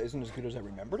pizza isn't as good as I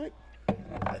remembered it.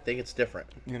 I think it's different.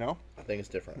 You know? I think it's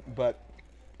different. But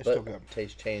it's still good.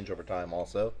 Tastes change over time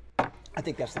also. I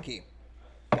think that's the key.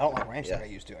 I don't like ranch like I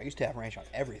used to. I used to have ranch on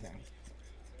everything.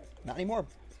 Not anymore.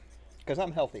 Because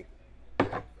I'm healthy.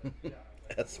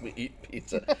 As we eat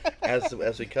pizza.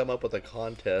 as we come up with a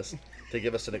contest to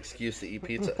give us an excuse to eat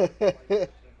pizza.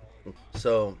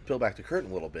 So, peel back the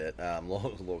curtain a little bit.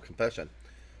 Little confession.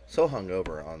 So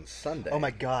hungover on Sunday. Oh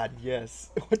my God, yes.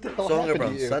 What the hell So happened hungover to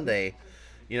on you? Sunday.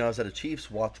 You know, I was at a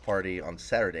Chiefs watch party on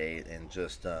Saturday and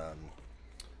just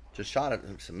shot at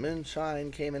some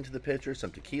moonshine, came into the picture,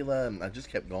 some tequila, and I just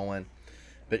kept going.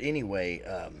 But anyway,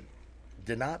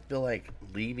 did not feel like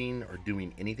leaving or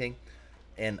doing anything.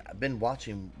 And I've been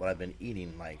watching what I've been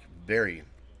eating like very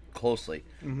closely.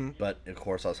 Mm-hmm. But of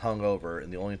course, I was hungover,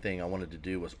 and the only thing I wanted to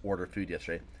do was order food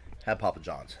yesterday. Had Papa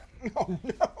John's. Oh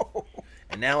no!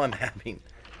 And now I'm having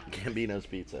Gambino's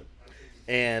pizza.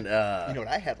 And you know what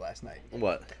I had last night?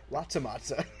 What? Lots of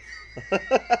matzah.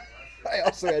 I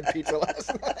also had pizza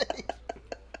last night.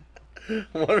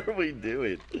 What are we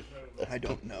doing? I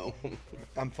don't know.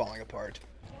 I'm falling apart.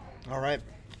 All right.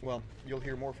 Well, you'll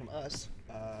hear more from us.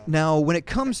 Now, when it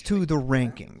comes to the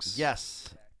rankings,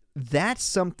 Yes. that's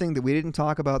something that we didn't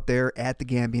talk about there at the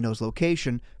Gambino's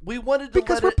location. We wanted to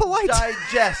Because let we're it polite.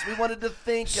 digest. We wanted to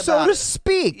think So about to it.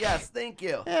 speak. Yes, thank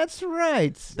you. That's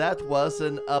right. That was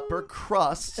an upper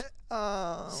crust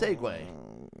segue.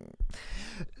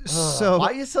 So Why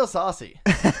are you so saucy?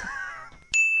 I'll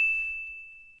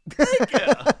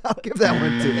give that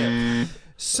one to you.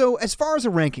 So as far as the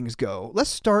rankings go, let's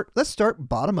start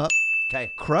bottom up.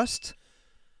 Okay. Crust.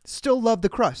 Still love the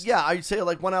crust. Yeah, I'd say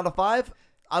like 1 out of 5.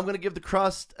 I'm going to give the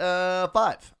crust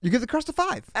 5. You give the crust a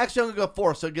 5. Actually, I'm going to go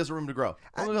 4 so it gives room to grow.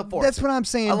 I'm going to go 4. That's what I'm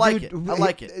saying. I like dude. it. I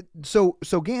like it. So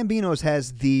Gambino's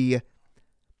has the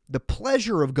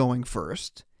pleasure of going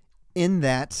first in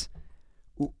that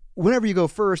whenever you go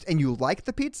first and you like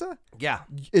the pizza, Yeah.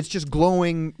 it's just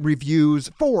glowing reviews,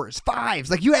 4s,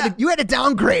 5s. Like you had to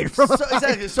downgrade from So,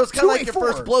 exactly. So it's kind of like your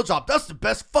 4. first blowjob. That's the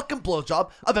best fucking blowjob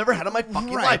I've ever had in my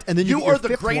fucking Right. life. And then you get your are the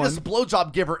 5th greatest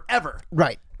blowjob giver ever.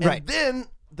 Right. And Right. then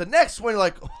the next one, you're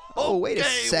like, Oh, wait a okay,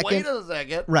 second. Wait a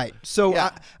second. Right. So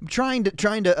Yeah. I'm trying to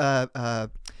kind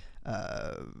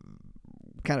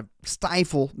of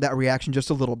stifle that reaction just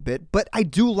a little bit, but I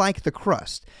do like the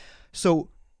crust. So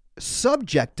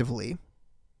subjectively,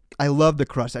 I love the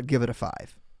crust. I'd give it a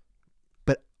 5.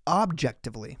 But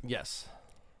objectively, Yes.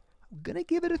 I'm going to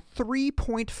give it a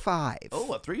 3.5.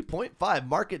 Oh, a 3.5.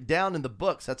 Mark it down in the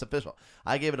books. That's official.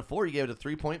 I gave it a 4. You gave it a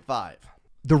 3.5.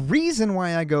 The reason why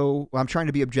I'm trying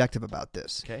to be objective about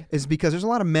this is because there's a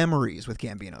lot of memories with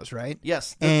Gambino's, right?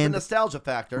 Yes, the nostalgia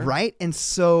factor. Right? And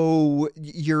so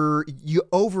you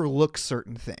overlook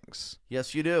certain things.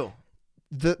 Yes, you do.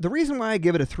 The reason why I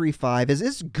give it a 3.5 is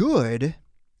it's good,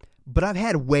 but I've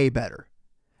had way better.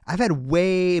 I've had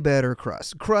way better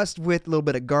crust with a little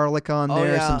bit of garlic on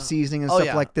there, some seasoning and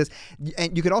stuff like this.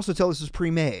 And you could also tell this was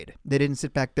pre-made. They didn't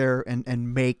sit back there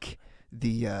and make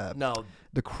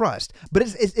the crust, but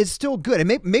it's still good.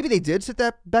 And maybe they did sit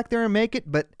back there and make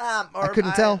it, but I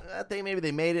couldn't tell. I think maybe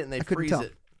they made it and they freeze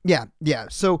it. Yeah.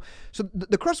 So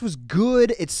the crust was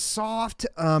good. It's soft.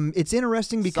 It's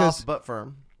interesting because soft but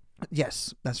firm.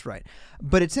 Yes, that's right.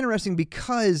 But it's interesting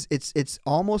because it's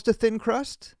almost a thin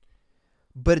crust,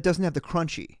 but it doesn't have the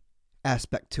crunchy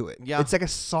aspect to it. Yeah. It's like a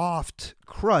soft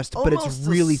crust, Almost but it's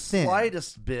really thin.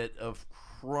 Slightest bit of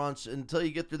crunch until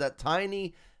you get through that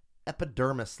tiny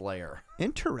epidermis layer.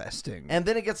 Interesting. And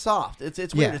then it gets soft.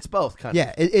 It's weird. It's both kind of.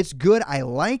 Yeah, it's good. I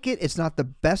like it. It's not the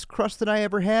best crust that I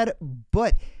ever had,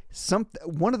 but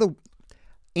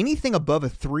anything above a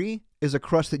 3 is a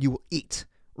crust that you will eat.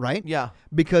 Right? Yeah.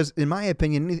 Because in my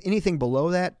opinion, anything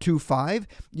below that, 2.5,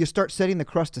 you start setting the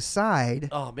crust aside.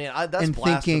 Oh man, that's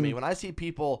blasphemy. When I see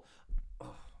people,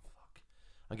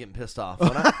 I'm getting pissed off.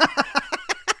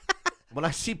 When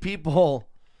I see people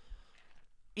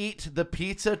eat the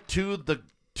pizza to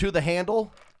the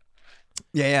handle,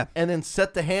 yeah, and then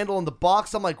set the handle in the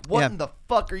box, I'm like, what in the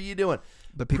fuck are you doing?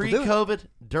 But people Pre-COVID,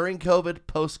 during COVID,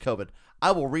 post-COVID.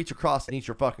 I will reach across and eat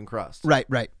your fucking crust. Right.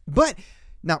 But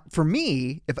now, for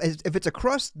me, if it's a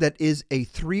crust that is a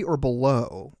 3 or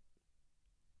below,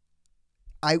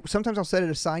 sometimes I'll set it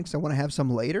aside because I want to have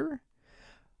some later,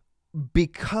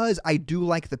 because I do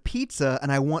like the pizza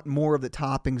and I want more of the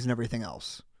toppings and everything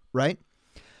else, right?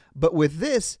 But with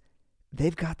this,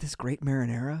 they've got this great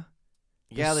marinara.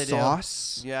 Yeah, they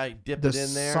sauce, do. Yeah, you dip it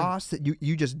in there. The sauce that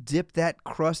you just dip that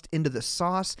crust into the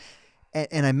sauce.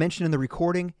 And I mentioned in the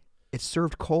recording, it's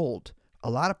served cold. A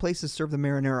lot of places serve the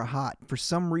marinara hot. For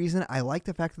some reason, I like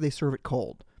the fact that they serve it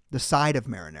cold. The side of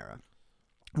marinara,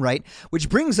 right? Which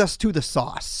brings us to the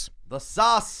sauce. The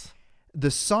sauce.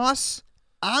 The sauce,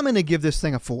 I'm going to give this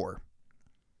thing a 4.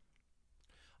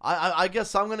 I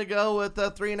guess I'm going to go with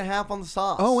 3.5 on the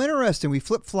sauce. Oh, interesting. We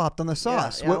flip-flopped on the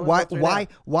sauce. Yeah,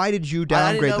 why did you downgrade the sauce?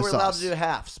 I didn't know we were allowed to do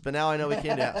halves, but now I know we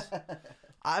can do halves.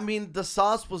 I mean, the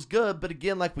sauce was good, but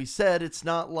again, like we said, it's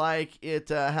not like it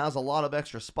has a lot of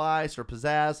extra spice or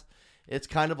pizzazz. It's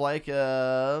kind of like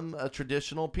a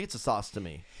traditional pizza sauce to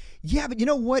me. Yeah, but you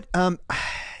know what?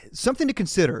 Something to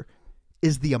consider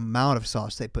is the amount of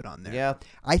sauce they put on there. Yeah.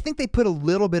 I think they put a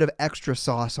little bit of extra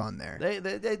sauce on there.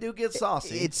 They do get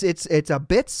saucy. It's a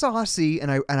bit saucy,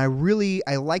 and I really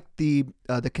like the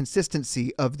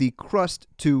consistency of the crust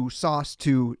to sauce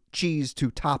to cheese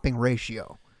to topping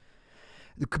ratio.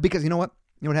 Because you know what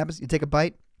happens? You take a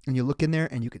bite and you look in there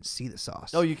and you can see the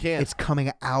sauce. Oh, you can. It's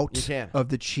coming out of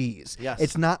the cheese. Yes.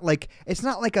 It's not like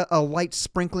a light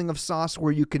sprinkling of sauce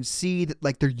where you can see that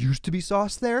like there used to be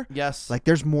sauce there. Yes. Like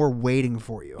there's more waiting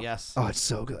for you. Yes. Oh, it's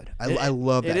so good. I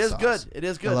love that sauce. It is good. It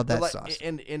is good. I love that sauce.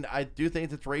 And I do think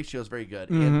that the ratio is very good.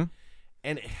 Mm-hmm.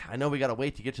 And I know we got to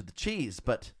wait to get to the cheese,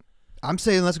 but I'm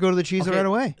saying let's go to the cheese right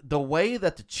away. The way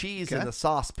that the cheese and the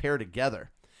sauce pair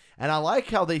together. And I like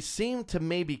how they seem to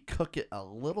maybe cook it a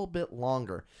little bit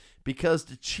longer, because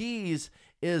the cheese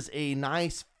is a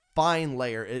nice fine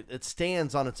layer. It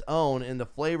stands on its own, and the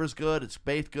flavor's good. It's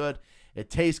baked good.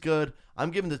 It tastes good. I'm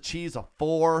giving the cheese a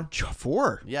 4.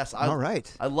 4? Yes. All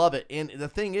right. I love it. And the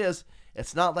thing is,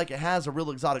 it's not like it has a real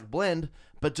exotic blend,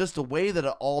 but just the way that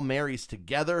it all marries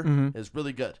together is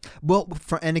really good. Well,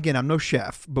 and again, I'm no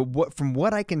chef, but from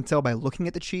what I can tell by looking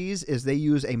at the cheese is they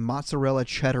use a mozzarella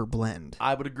cheddar blend.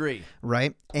 I would agree.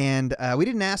 Right? And we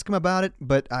didn't ask him about it,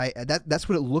 but that's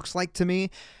what it looks like to me.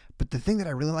 But the thing that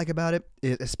I really like about it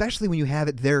is, especially when you have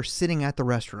it there sitting at the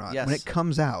restaurant, when it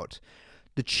comes out,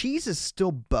 the cheese is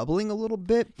still bubbling a little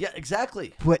bit. Yeah,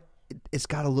 exactly. But it's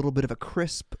got a little bit of a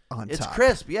crisp on top. It's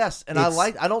crisp, yes, and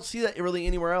I don't see that really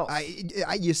anywhere else.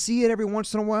 You see it every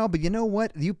once in a while, but you know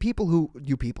what? You people,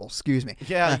 excuse me.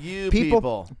 Yeah,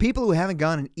 people who haven't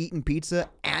gone and eaten pizza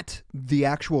at the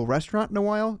actual restaurant in a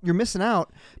while, you're missing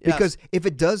out. Because if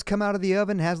it does come out of the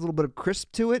oven, has a little bit of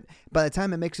crisp to it, by the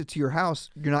time it makes it to your house,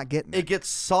 you're not getting it. It gets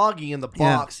soggy in the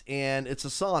box, and it's a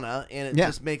sauna, and it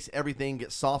just makes everything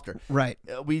get softer. Right.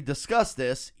 We discussed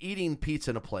this. Eating pizza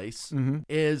in a place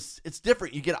it's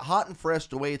different. You get it hot and fresh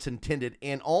the way it's intended,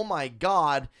 and oh my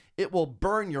God, it will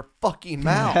burn your fucking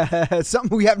mouth.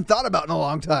 Something we haven't thought about in a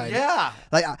long time. Yeah.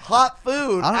 Like hot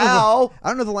food. I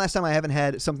don't know the last time I haven't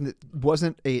had something that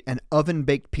wasn't an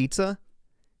oven-baked pizza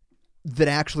that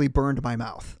actually burned my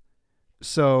mouth.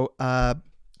 So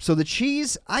the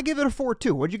cheese, I give it a 4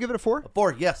 too. What'd you give it, a 4? A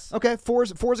 4, yes. Okay,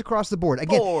 4's across the board.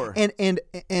 Again, 4.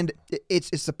 And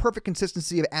it's the perfect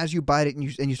consistency of as you bite it and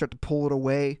you start to pull it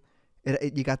away.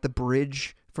 You got the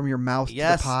bridge from your mouth to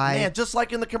the pie. Man, just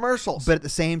like in the commercials. But at the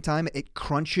same time, it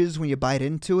crunches when you bite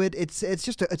into it. It's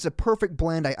just it's a perfect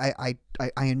blend. I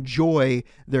enjoy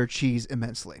their cheese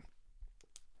immensely.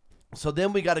 So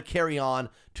then we got to carry on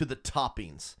to the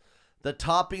toppings. The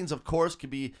toppings, of course, could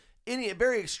be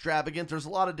very extravagant. There's a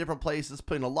lot of different places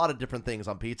putting a lot of different things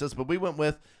on pizzas, but we went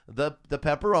with the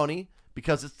pepperoni,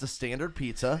 because it's the standard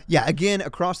pizza. Yeah, again,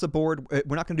 across the board,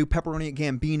 we're not going to do pepperoni at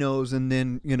Gambino's and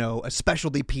then, a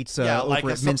specialty pizza over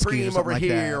at Minsky's Supreme over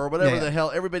here or whatever the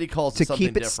hell everybody calls it, something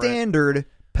different. To keep it standard,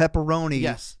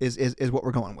 pepperoni is what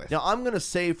we're going with. Now, I'm going to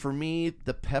say for me,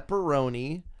 the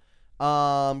pepperoni,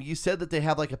 you said that they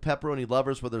have like a pepperoni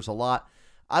lovers where there's a lot.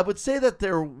 I would say that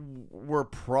there were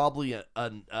probably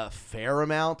a fair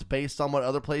amount based on what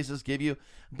other places give you.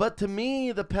 But to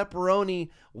me, the pepperoni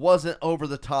wasn't over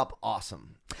the top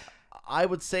awesome. I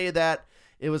would say that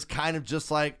it was kind of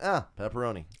just like,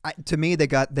 pepperoni. To me, they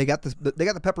got the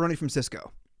pepperoni from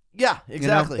Cisco. Yeah,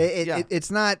 exactly.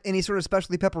 It's not any sort of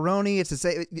specialty pepperoni. It's the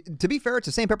same. To be fair, it's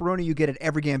the same pepperoni you get at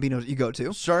every Gambino that you go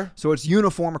to. Sure. So it's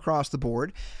uniform across the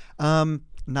board.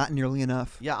 Not nearly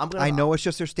enough. Yeah, I know it's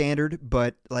just their standard,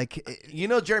 but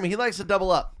Jeremy, he likes to double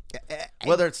up.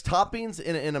 Whether it's toppings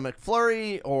in a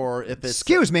McFlurry or if it's...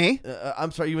 Excuse me.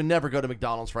 I'm sorry, you would never go to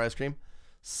McDonald's for ice cream.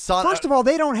 First of all,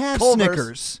 they don't have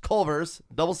Snickers. Culver's,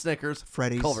 double Snickers,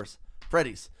 Freddy's. Culver's,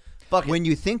 Freddy's. Fuck it. When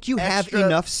you think you have Extra-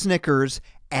 enough Snickers,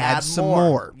 add some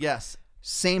more. Yes.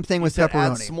 Same thing with Said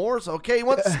add pepperoni. s'mores? Okay, he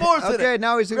wants s'mores in it. Okay,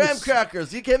 now he's graham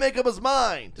crackers. He can't make up his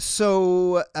mind.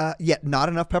 So, not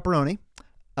enough pepperoni.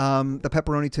 The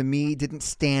pepperoni to me didn't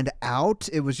stand out.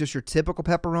 It was just your typical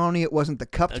pepperoni. It wasn't the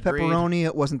cupped Agreed. pepperoni.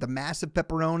 It wasn't the massive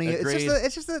pepperoni. Agreed.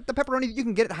 It's just the pepperoni that you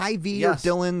can get at Hy-Vee Yes. or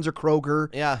Dillon's or Kroger.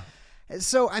 Yeah.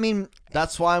 So, I mean,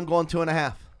 That's why I'm going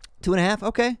 2.5. 2.5.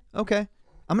 Okay.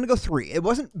 I'm gonna go 3. It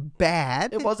wasn't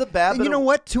bad. It wasn't bad, And but you know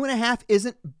what? 2.5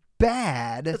 isn't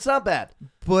bad. It's not bad.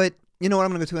 But you know what?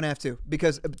 I'm gonna go 2.5 too,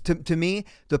 because to me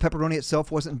the pepperoni itself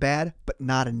wasn't bad, but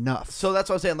not enough. So that's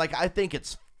what I'm saying. Like, I think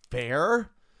it's fair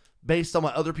based on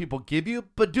what other people give you,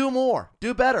 but do more.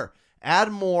 Do better.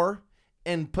 Add more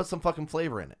and put some fucking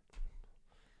flavor in it.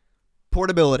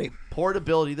 Portability.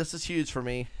 This is huge for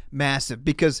me. Massive,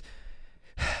 because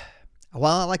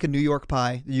while I like a New York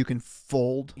pie that you can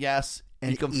fold, Yes.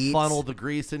 And you can eat. funnel the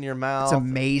grease in your mouth. it's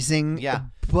amazing. Yeah.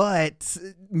 But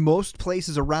most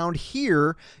places around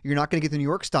here, you're not going to get the New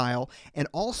York style. And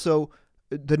also,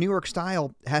 the New York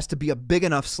style has to be a big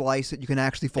enough slice that you can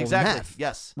actually fold Exactly. in half.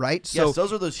 Yes. Right? So, Yes,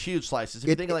 those are those huge slices. If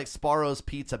you think of like Sparrow's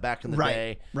Pizza back in the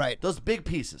day. Right. Those big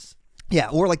pieces. Yeah,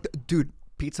 or like, dude,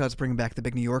 Pizza Hut's bringing back the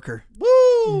Big New Yorker.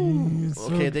 Woo!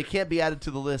 Okay, they can't be added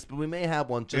to the list, but we may have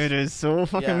one. Just, It is so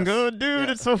fucking Yes. good, dude.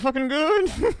 Yeah. It's so fucking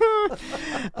good.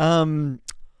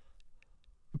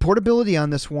 Portability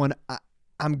on this one,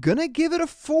 I'm gonna give it a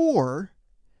 4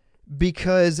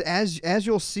 because as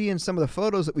you'll see in some of the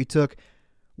photos that we took,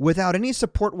 without any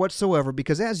support whatsoever.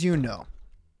 Because as you know,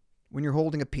 when you're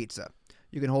holding a pizza,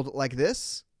 you can hold it like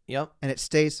this, Yep. and it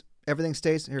stays. Everything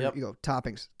stays. Here Yep. you go.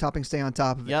 Toppings stay on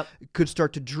top of it. Yep. It could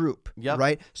start to droop. Yep.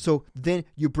 Right. So then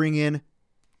you bring in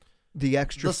the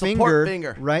extra The support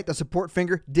finger. right? The support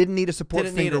finger didn't need a support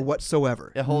Didn't need finger it.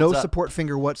 whatsoever. It holds no up. support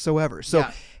finger whatsoever. So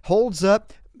Yeah. holds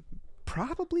up,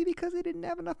 probably because they didn't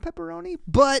have enough pepperoni,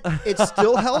 but it's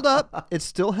still held up. It's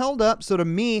still held up. So to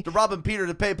me, To robbing Peter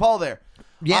to pay Paul there.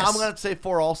 Yes. I'm going to say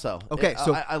 4 also. Okay,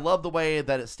 so- I love the way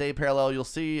that it stayed parallel. You'll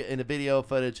see in the video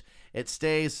footage, it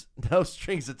stays, no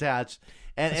strings attached.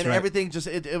 And right. everything just,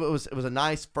 it was a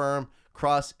nice, firm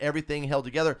crust. Everything held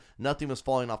together. Nothing was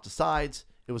falling off the sides.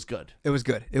 It was good. it was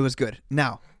good. It was good.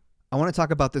 Now, I want to talk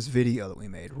about this video that we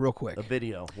made real quick. A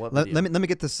video. What Let, video? let me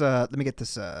get this. Let me get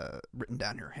this written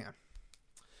down here. Hang on.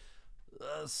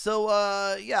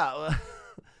 Yeah.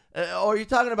 Are you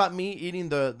talking about me eating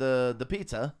the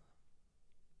pizza?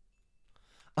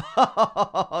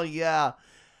 Oh, yeah.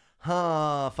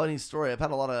 Funny story. I've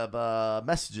had a lot of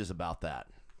messages about that.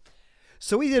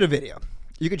 So we did a video.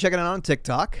 You can check it out on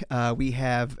TikTok. We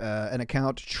have an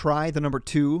account, Try the Number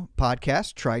 2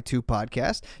 Podcast, Try 2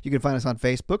 Podcast. You can find us on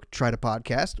Facebook, Try to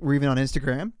Podcast. We're even on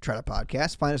Instagram, Try to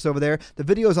Podcast. Find us over there. The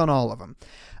video's on all of them.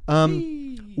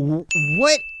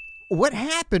 What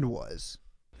happened was,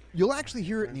 you'll actually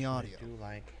hear it in the audio.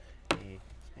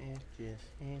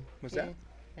 What's that?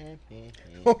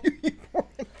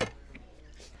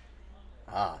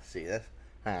 See this?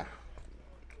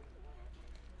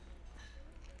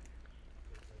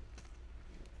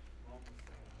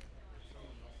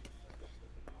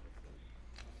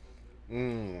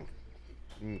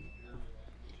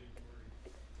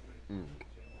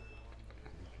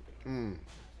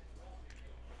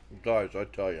 Guys, I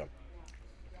tell you.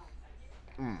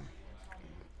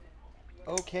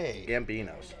 Okay.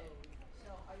 Gambinos.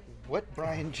 What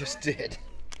Brian just did,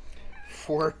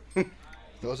 for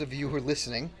those of you who are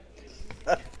listening,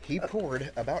 he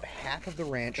poured about half of the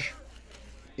ranch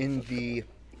in the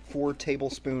 4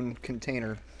 tablespoon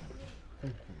container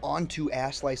onto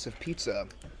a slice of pizza,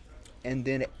 and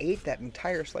then ate that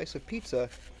entire slice of pizza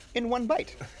in one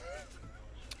bite.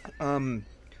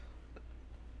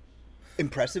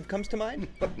 Impressive comes to mind.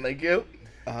 Thank you.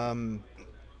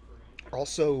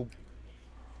 Also,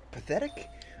 pathetic.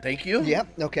 Thank you.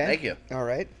 Yep. Okay. Thank you. All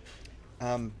right.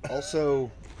 Also,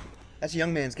 that's a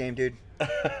young man's game, dude.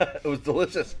 It was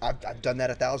delicious. I've done that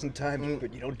 1,000 times,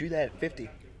 but you don't do that at 50.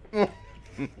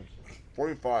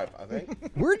 45, I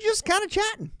think. We're just kind of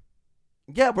chatting.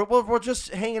 Yeah, we're just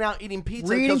hanging out eating pizza.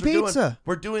 We're eating 'cause we're pizza.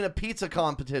 We're doing a pizza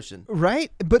competition. Right?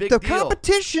 But Big the deal.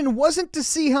 competition wasn't to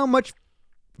see how much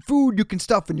food you can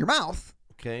stuff in your mouth.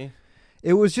 Okay.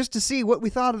 It was just to see what we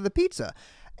thought of the pizza.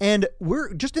 And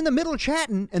we're just in the middle of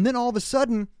chatting, and then all of a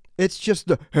sudden, it's just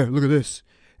the, hey, look at this.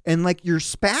 and like you're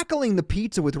spackling the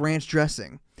pizza with ranch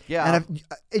dressing. Yeah. And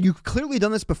you've clearly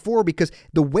done this before because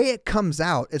the way it comes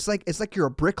out, it's like you're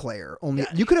a bricklayer. Only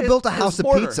you could have built a house of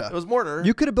pizza. It was mortar.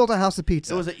 You could have built a house of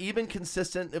pizza. It was an even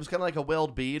consistent. It was kind of like a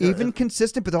weld bead. Even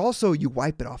consistent, but also you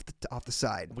wipe it off the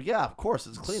side. Well, yeah, of course,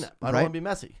 it's cleanup. I don't want to be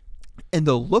messy. And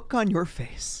the look on your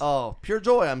face. Oh, pure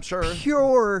joy, I'm sure.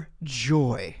 Pure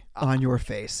joy on your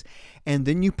face. And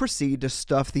then you proceed to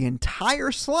stuff the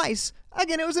entire slice.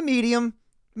 Again, it was a medium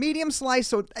slice,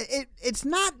 so it's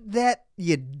not that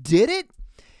you did it.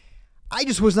 I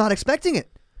just was not expecting it.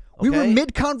 We were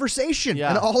mid-conversation,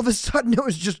 and all of a sudden it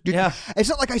was just, dude, it's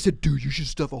not like I said, dude, you should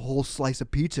stuff a whole slice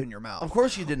of pizza in your mouth. Of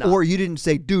course you did not. Or you didn't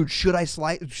say, dude, should I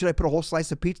put a whole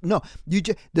slice of pizza? No,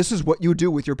 this is what you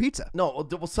do with your pizza. No,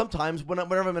 well, sometimes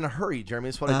whenever I'm in a hurry, Jeremy,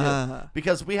 that's what I do.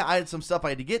 Because I had some stuff I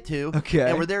had to get to,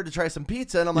 and we're there to try some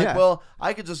pizza, and I'm like, well,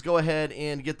 I could just go ahead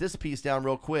and get this piece down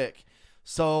real quick.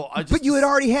 So But you had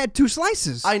already had 2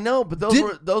 slices. I know, but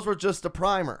those were just a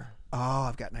primer. Oh,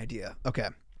 I've got an idea. Okay.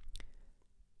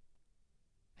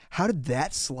 How did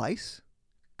that slice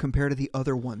compare to the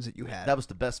other ones that you had? That was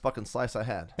the best fucking slice I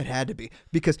had. It had to be.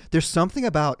 Because there's something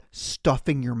about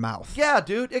stuffing your mouth. Yeah,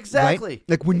 dude, exactly. Right?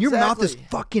 Like when your mouth is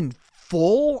fucking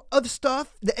full of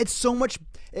stuff, it's so much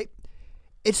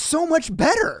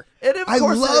better. I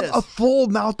love a full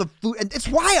mouth of food, and it's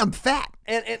why I'm fat.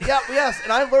 And yes,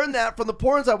 and I learned that from the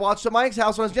porns I watched at Mike's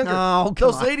house when I was younger. Oh,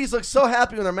 those ladies look so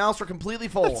happy when their mouths were completely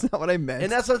full. That's not what I meant. And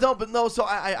that's what I don't. But no, so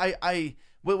I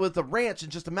with the ranch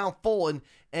and just a mouthful,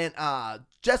 and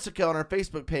Jessica on our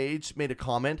Facebook page made a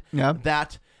comment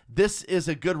that this is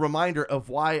a good reminder of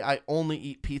why I only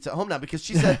eat pizza at home now, because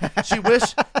she said she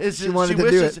wishes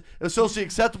it was socially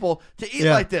acceptable to eat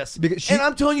like this. And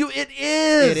I'm telling you, it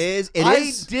is.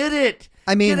 I did it.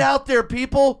 I mean, get out there,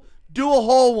 people. Do a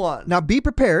whole one. Now, be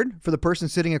prepared for the person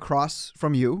sitting across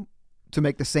from you to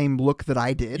make the same look that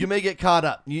I did. You may get caught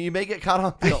up. You may get caught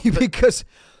on film. Because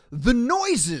the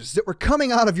noises that were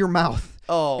coming out of your mouth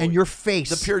and your face.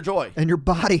 The pure joy. And your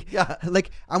body. Yeah.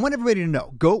 Like, I want everybody to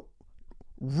know. Go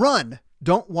run.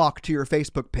 Don't walk to your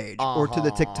Facebook page or to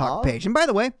the TikTok page. And by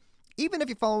the way, even if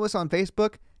you follow us on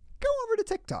Facebook, go over to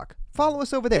TikTok. Follow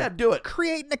us over there. Yeah, do it.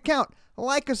 Create an account.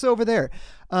 Like us over there.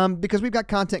 Because we've got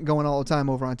content going all the time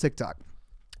over on TikTok.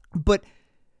 But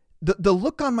the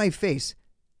look on my face,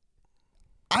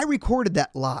 I recorded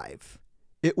that live.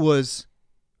 It was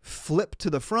flip to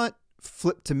the front,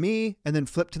 flip to me, and then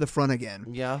flip to the front again.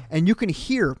 Yeah. And you can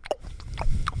hear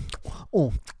yeah,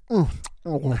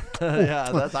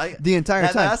 the entire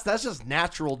time. That's just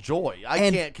natural joy. I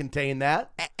can't contain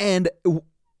that. And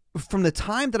from the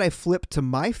time that I flipped to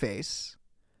my face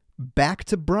back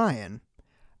to Brian,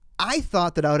 I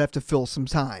thought that I would have to fill some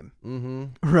time.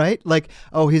 Mm-hmm. Right? Like,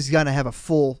 he's going to have a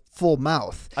full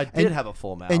mouth. I did have a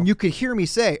full mouth. And you could hear me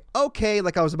say, okay,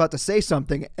 like I was about to say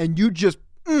something, and you just,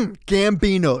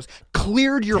 Gambinos,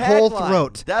 cleared your whole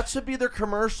throat. That should be their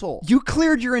commercial. You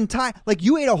cleared your entire, like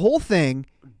you ate a whole thing.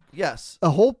 Yes. A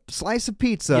whole slice of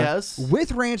pizza. Yes.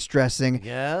 With ranch dressing.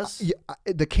 Yes.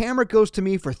 The camera goes to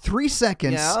me for 3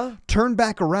 seconds. Yeah. Turn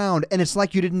back around, and it's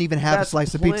like you didn't even have a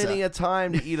slice of pizza. Plenty of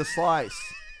time to eat a slice.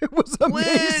 It was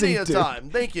amazing. Plenty of time.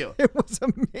 Thank you. It was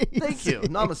amazing. Thank you.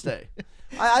 Namaste.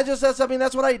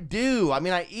 That's what I do. I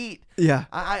mean, I eat. Yeah.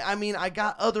 I mean, I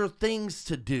got other things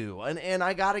to do, and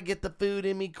I got to get the food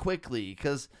in me quickly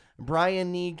because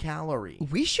Brian need calorie.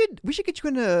 We should get you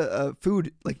into a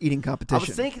food like eating competition. I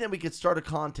was thinking that we could start a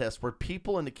contest where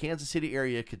people in the Kansas City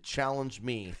area could challenge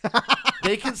me.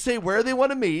 They can say where they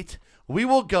want to meet. We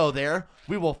will go there.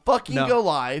 We will fucking go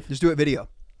live. Just do it video.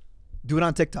 Do it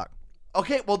on TikTok.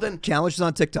 Okay, well then challenges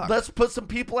on TikTok. Let's put some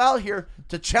people out here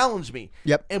to challenge me.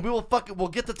 Yep. And we'll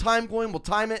get the time going, we'll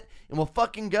time it, and we'll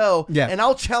fucking go. Yeah. And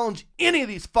I'll challenge any of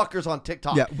these fuckers on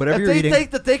TikTok. Yeah, whatever you're eating. If they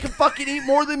think that they can fucking eat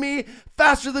more than me,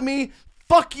 faster than me,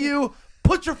 fuck you.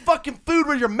 Put your fucking food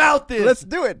where your mouth is. Let's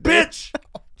do it, bitch.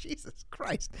 Oh, Jesus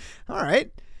Christ. All right.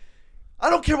 I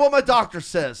don't care what my doctor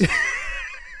says.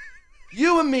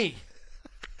 You and me.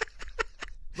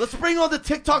 Let's bring on the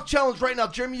TikTok challenge right now.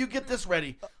 Jeremy, you get this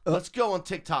ready. Let's go on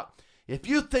TikTok. If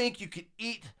you think you can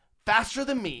eat faster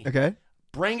than me,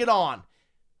 bring it on.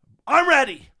 I'm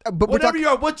ready. But whatever you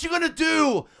are, what you going to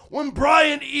do when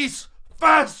Brian eats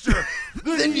faster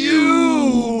than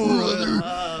you?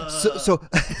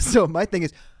 So my thing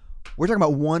is, we're talking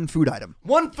about one food item.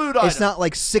 One food item. It's not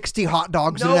like 60 hot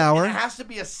dogs in an hour. It has to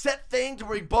be a set thing to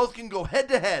where we both can go head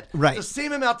to head. Right. The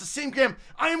same amount, the same gram.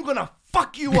 I am going to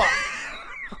fuck you up.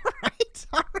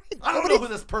 All right. I don't know who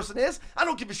this person is. I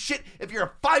don't give a shit if you're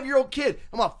a 5-year-old kid.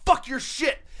 I'm going to fuck your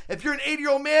shit. If you're an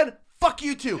 80-year-old man, Fuck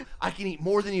you too. I can eat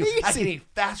more than you. Easy. I can eat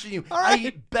faster than you. All I right.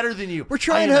 eat better than you. We're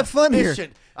trying to I am have fun here.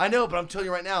 efficient. I know, but I'm telling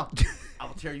you right now, I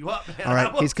will tear you up, man. All I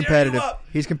right, will he's tear you competitive. up.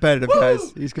 He's competitive, Woo! guys.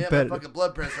 He's Man, competitive. my fucking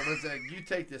blood pressure. I'm gonna say, you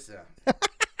take this now.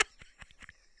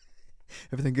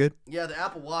 Everything good? Yeah, the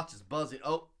Apple Watch is buzzing.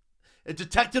 Oh, it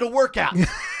detected a workout.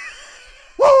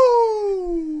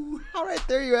 Woo! All right,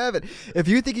 there you have it. If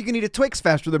you think you can eat a Twix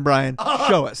faster than Brian,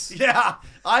 show us. Yeah,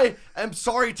 I am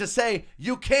sorry to say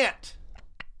you can't.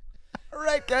 All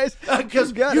right, guys.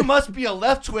 Because got you it. must be a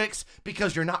left Twix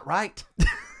because you're not right.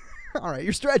 All right,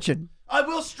 you're stretching. I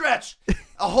will stretch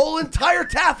a whole entire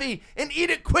taffy and eat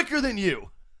it quicker than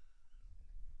you.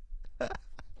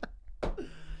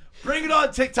 Bring it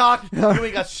on, TikTok. You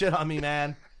ain't got shit on me,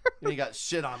 man. You ain't got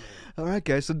shit on me. All right,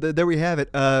 guys. So there we have it.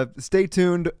 Stay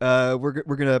tuned. We're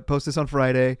gonna post this on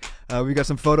Friday. We got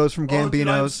some photos from Oh, dude,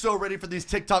 I'm Gambino's. so ready for these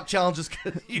TikTok challenges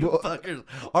because you fuckers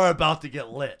are about to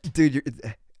get lit.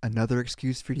 Dude, another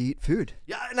excuse for you to eat food.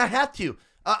 Yeah, and I have to.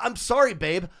 I'm sorry,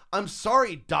 babe. I'm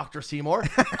sorry, Dr. Seymour.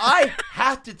 I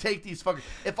have to take these fuckers.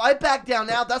 If I back down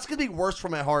now, that's going to be worse for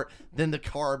my heart than the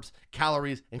carbs,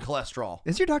 calories, and cholesterol.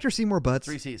 Is your Dr. Seymour Butts?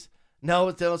 3 C's. No,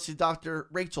 it's Dr.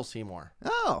 Rachel Seymour.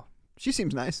 Oh, she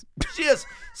seems nice. She has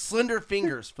slender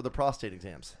fingers for the prostate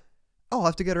exams. Oh, I'll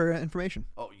have to get her information.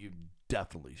 Oh, you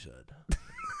definitely should.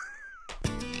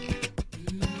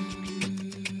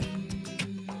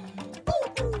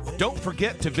 Don't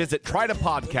forget to visit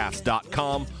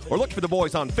trytopodcast.com or look for the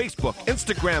boys on Facebook,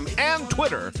 Instagram, and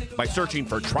Twitter by searching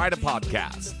for Try to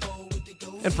Podcast.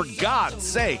 And for God's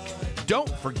sake, don't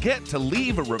forget to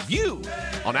leave a review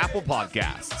on Apple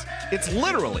Podcasts. It's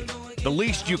literally the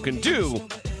least you can do,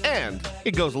 and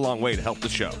it goes a long way to help the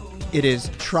show. It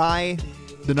is Try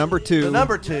the number 2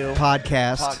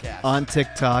 podcast on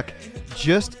TikTok.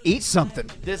 Just eat something.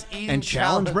 This eating and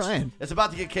challenge Brian. It's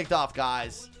about to get kicked off,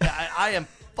 guys. I am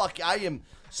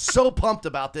so pumped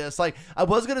about this. Like, I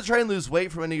was gonna try and lose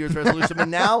weight for a New Year's resolution, but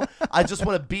now I just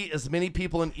want to beat as many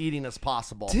people in eating as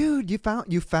possible. Dude, you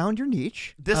found your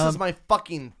niche. This is my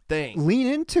fucking thing. Lean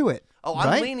into it. Oh, I'm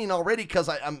right? leaning already because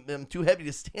I'm too heavy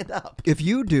to stand up. If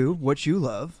you do what you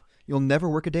love, you'll never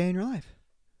work a day in your life.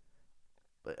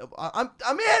 I'm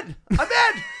in. I'm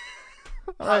in.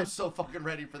 All right. I'm so fucking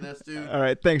ready for this, dude. All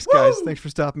right, thanks guys. Woo! Thanks for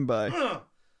stopping by. I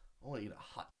want to eat a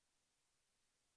hot